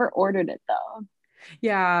 I've never ordered it though.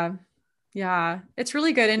 Yeah, it's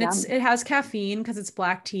really good. And it has caffeine because it's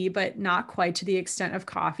black tea, but not quite to the extent of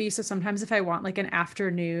coffee. So sometimes if I want like an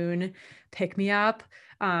afternoon pick me up,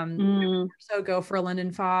 So go for a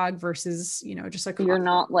London Fog versus, just a You're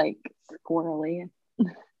not like squirrely.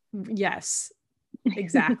 Yes,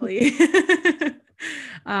 exactly.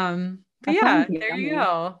 But yeah, there you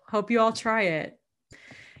go. Hope you all try it.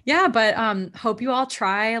 Yeah, but hope you all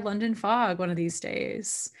try a London Fog one of these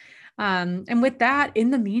days. And with that,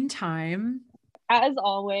 in the meantime, as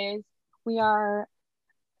always, we are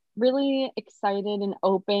really excited and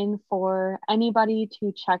open for anybody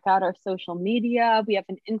to check out our social media. We have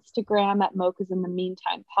an Instagram at Mocha's in the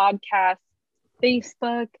Meantime podcast,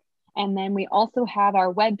 Facebook, and then we also have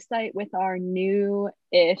our website with our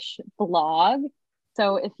new-ish blog.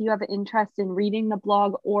 So if you have an interest in reading the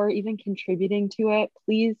blog or even contributing to it,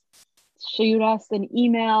 please shoot us an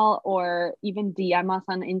email or even DM us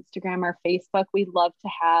on Instagram or Facebook. We'd love to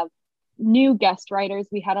have new guest writers.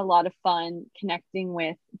 We had a lot of fun connecting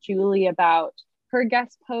with Julie about her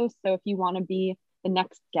guest post. So if you want to be the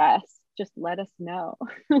next guest, just let us know.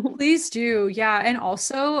 Please do. Yeah. And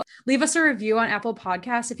also leave us a review on Apple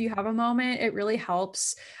Podcasts if you have a moment. It really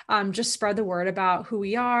helps just spread the word about who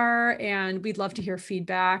we are, and we'd love to hear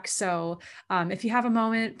feedback. So if you have a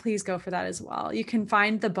moment, please go for that as well. You can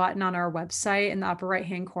find the button on our website in the upper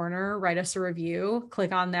right-hand corner, write us a review,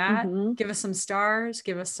 click on that, give us some stars,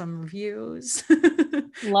 give us some reviews.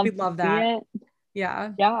 We'd love that.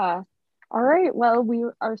 Yeah. Yeah. All right. Well, we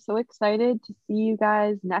are so excited to see you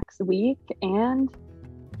guys next week, and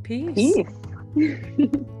peace.